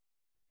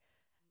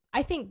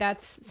 I think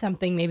that's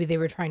something maybe they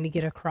were trying to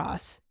get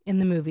across in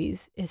the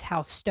movies is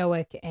how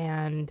stoic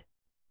and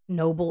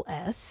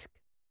noble-esque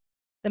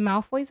the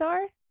Malfoys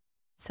are.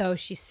 So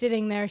she's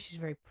sitting there. She's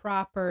very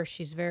proper.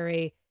 She's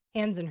very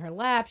hands in her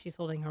lap. She's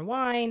holding her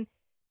wine.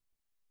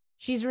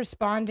 She's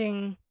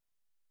responding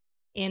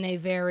in a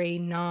very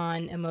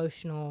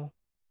non-emotional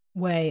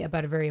way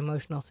about a very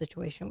emotional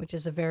situation, which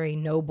is a very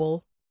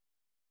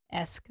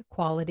noble-esque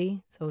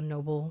quality. So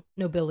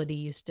nobility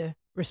used to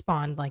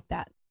respond like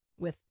that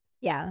with.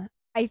 Yeah.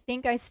 I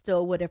think I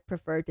still would have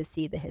preferred to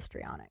see the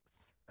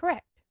histrionics.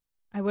 Correct.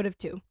 I would have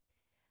too.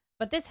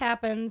 But this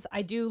happens.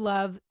 I do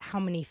love how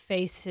many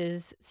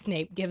faces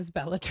Snape gives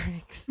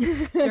Bellatrix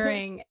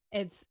during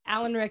it's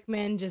Alan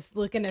Rickman just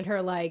looking at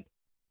her like,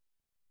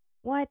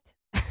 what?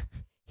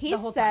 He The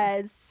whole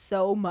says time.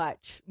 so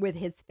much with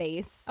his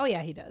face. Oh,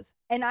 yeah, he does.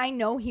 And I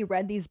know he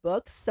read these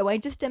books, so I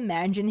just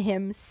imagine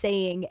him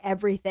saying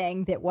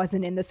everything that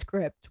wasn't in the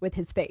script with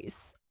his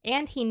face.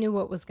 And he knew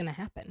what was going to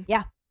happen.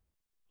 Yeah.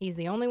 He's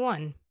the only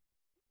one.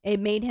 It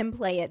made him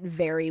play it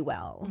very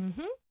well.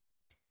 Mm-hmm.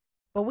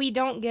 But we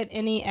don't get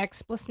any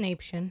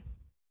explanation.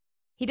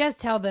 He does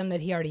tell them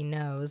that he already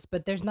knows,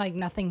 but there's like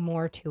nothing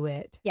more to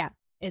it. Yeah.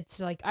 It's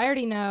like, I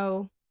already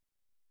know,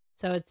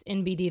 so it's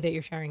NBD that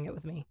you're sharing it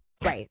with me.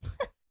 Right.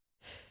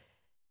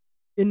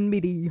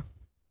 NBD.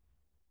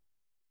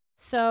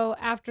 So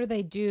after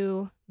they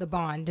do the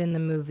bond in the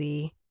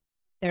movie,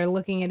 they're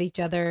looking at each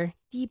other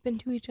deep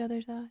into each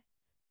other's eyes,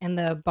 and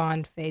the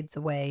bond fades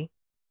away,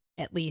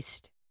 at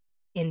least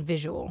in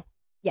visual.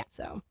 Yeah.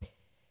 So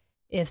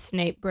if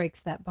Snape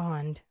breaks that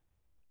bond,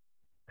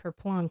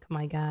 kerplunk,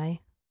 my guy.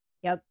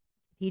 Yep.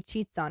 He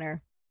cheats on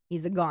her.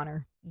 He's a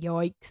goner.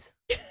 Yikes.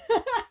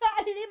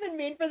 I didn't even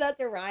mean for that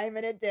to rhyme,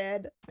 and it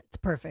did. It's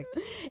perfect.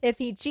 If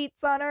he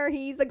cheats on her,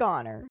 he's a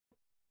goner.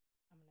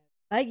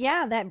 But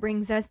yeah, that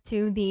brings us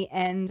to the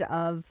end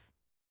of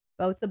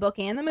both the book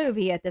and the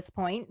movie at this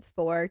point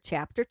for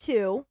chapter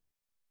 2.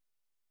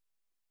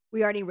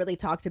 We already really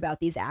talked about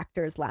these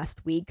actors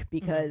last week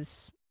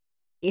because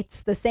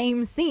it's the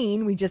same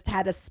scene. We just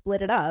had to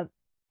split it up.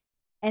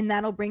 And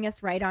that'll bring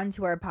us right on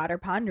to our Potter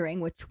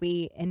Pondering, which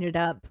we ended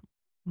up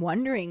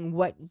wondering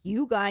what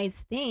you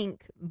guys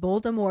think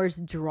Voldemort's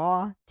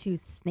draw to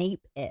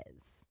Snape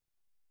is.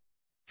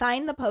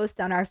 Find the post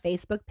on our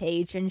Facebook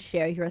page and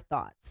share your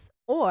thoughts.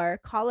 Or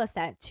call us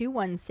at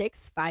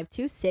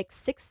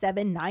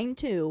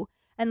 216-526-6792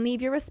 and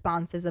leave your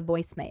response as a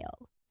voicemail.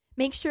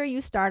 Make sure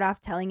you start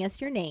off telling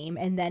us your name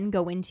and then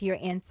go into your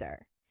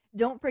answer.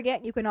 Don't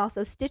forget you can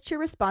also stitch your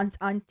response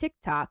on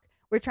TikTok.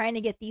 We're trying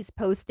to get these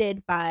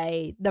posted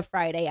by the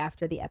Friday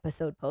after the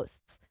episode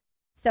posts.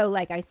 So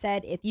like I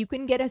said, if you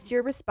can get us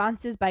your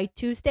responses by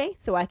Tuesday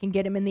so I can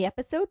get them in the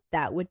episode,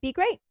 that would be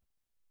great.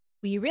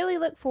 We really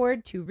look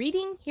forward to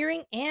reading,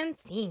 hearing, and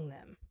seeing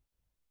them.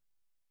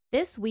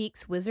 This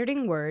week's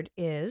wizarding word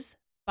is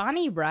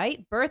Bonnie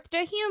Wright birthed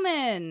a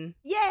human.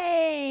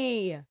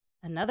 Yay!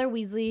 Another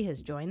Weasley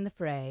has joined the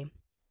fray.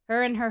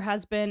 Her and her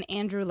husband,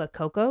 Andrew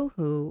Lococo,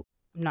 who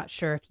I'm not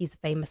sure if he's a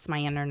famous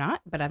man or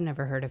not, but I've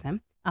never heard of him.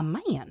 A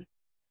man.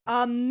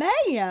 A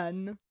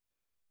man?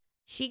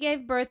 She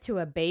gave birth to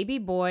a baby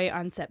boy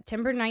on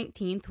September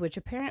 19th, which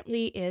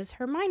apparently is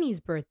Hermione's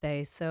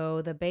birthday.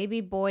 So the baby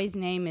boy's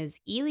name is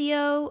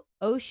Elio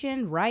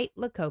Ocean Wright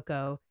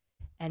Lococo.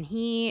 And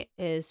he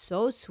is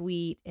so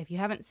sweet. If you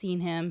haven't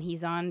seen him,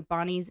 he's on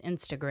Bonnie's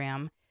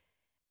Instagram.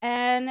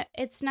 And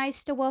it's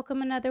nice to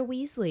welcome another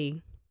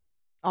Weasley.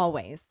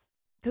 Always.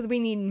 Because we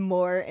need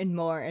more and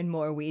more and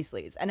more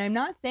Weasleys. And I'm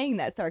not saying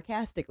that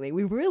sarcastically.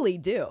 We really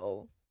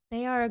do.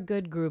 They are a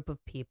good group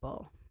of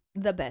people.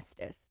 The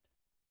bestest.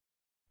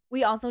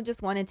 We also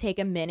just want to take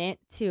a minute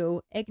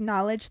to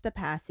acknowledge the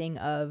passing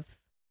of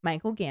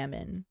Michael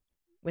Gambon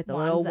with a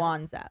little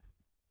wands up,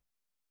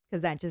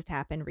 because that just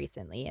happened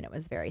recently and it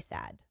was very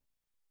sad.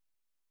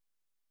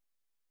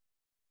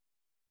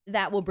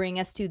 That will bring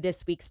us to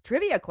this week's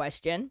trivia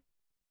question.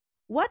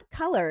 What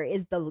color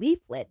is the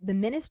leaflet the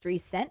ministry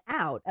sent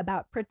out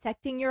about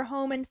protecting your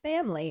home and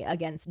family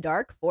against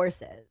dark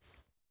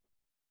forces?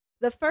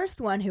 The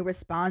first one who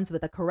responds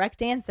with a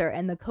correct answer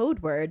and the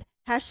code word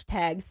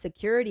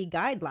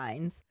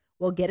 #securityguidelines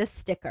will get a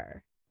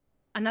sticker.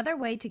 Another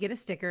way to get a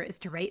sticker is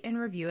to rate and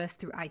review us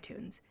through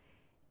iTunes.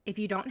 If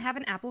you don't have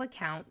an Apple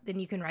account, then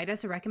you can write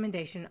us a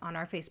recommendation on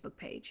our Facebook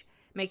page.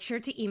 Make sure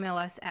to email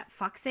us at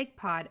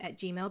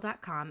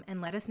foxsakepod@gmail.com and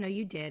let us know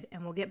you did,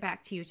 and we'll get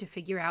back to you to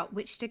figure out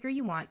which sticker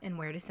you want and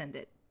where to send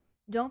it.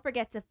 Don't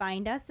forget to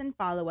find us and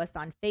follow us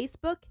on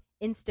Facebook,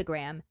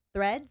 Instagram,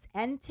 Threads,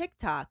 and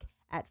TikTok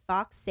at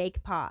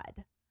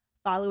FoxSakePod.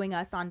 Following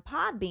us on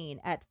Podbean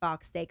at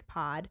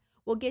FoxSakePod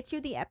will get you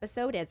the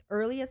episode as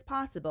early as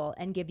possible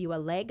and give you a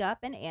leg up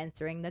in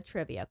answering the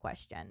trivia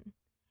question.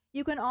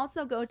 You can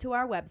also go to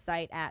our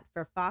website at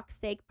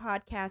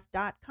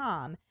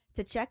forfoxsakepodcast.com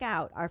to check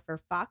out our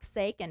For Fox's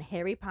Sake and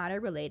Harry Potter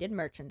related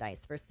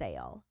merchandise for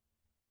sale.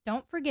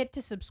 Don't forget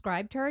to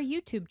subscribe to our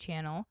YouTube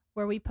channel,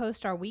 where we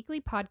post our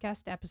weekly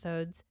podcast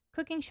episodes,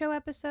 cooking show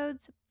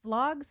episodes,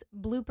 vlogs,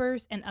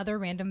 bloopers, and other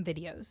random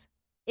videos.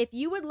 If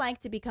you would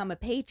like to become a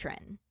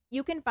patron,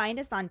 you can find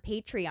us on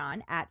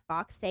Patreon at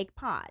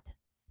FoxSakePod.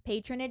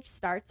 Patronage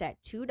starts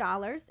at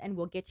 $2 and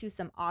will get you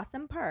some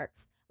awesome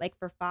perks like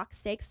For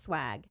Fox's Sake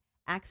swag,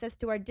 access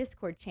to our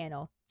Discord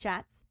channel,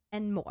 chats,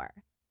 and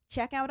more.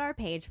 Check out our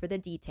page for the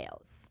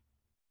details.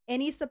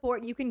 Any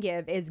support you can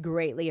give is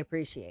greatly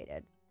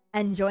appreciated.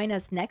 And join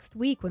us next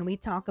week when we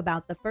talk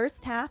about the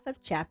first half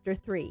of Chapter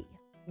 3,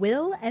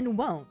 Will and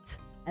Won't,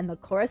 and the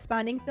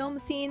corresponding film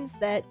scenes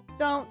that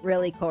don't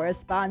really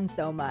correspond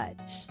so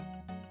much.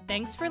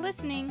 Thanks for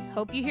listening.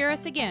 Hope you hear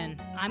us again.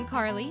 I'm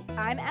Carly.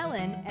 I'm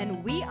Ellen,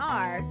 and we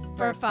are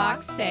For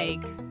Fox's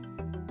Sake.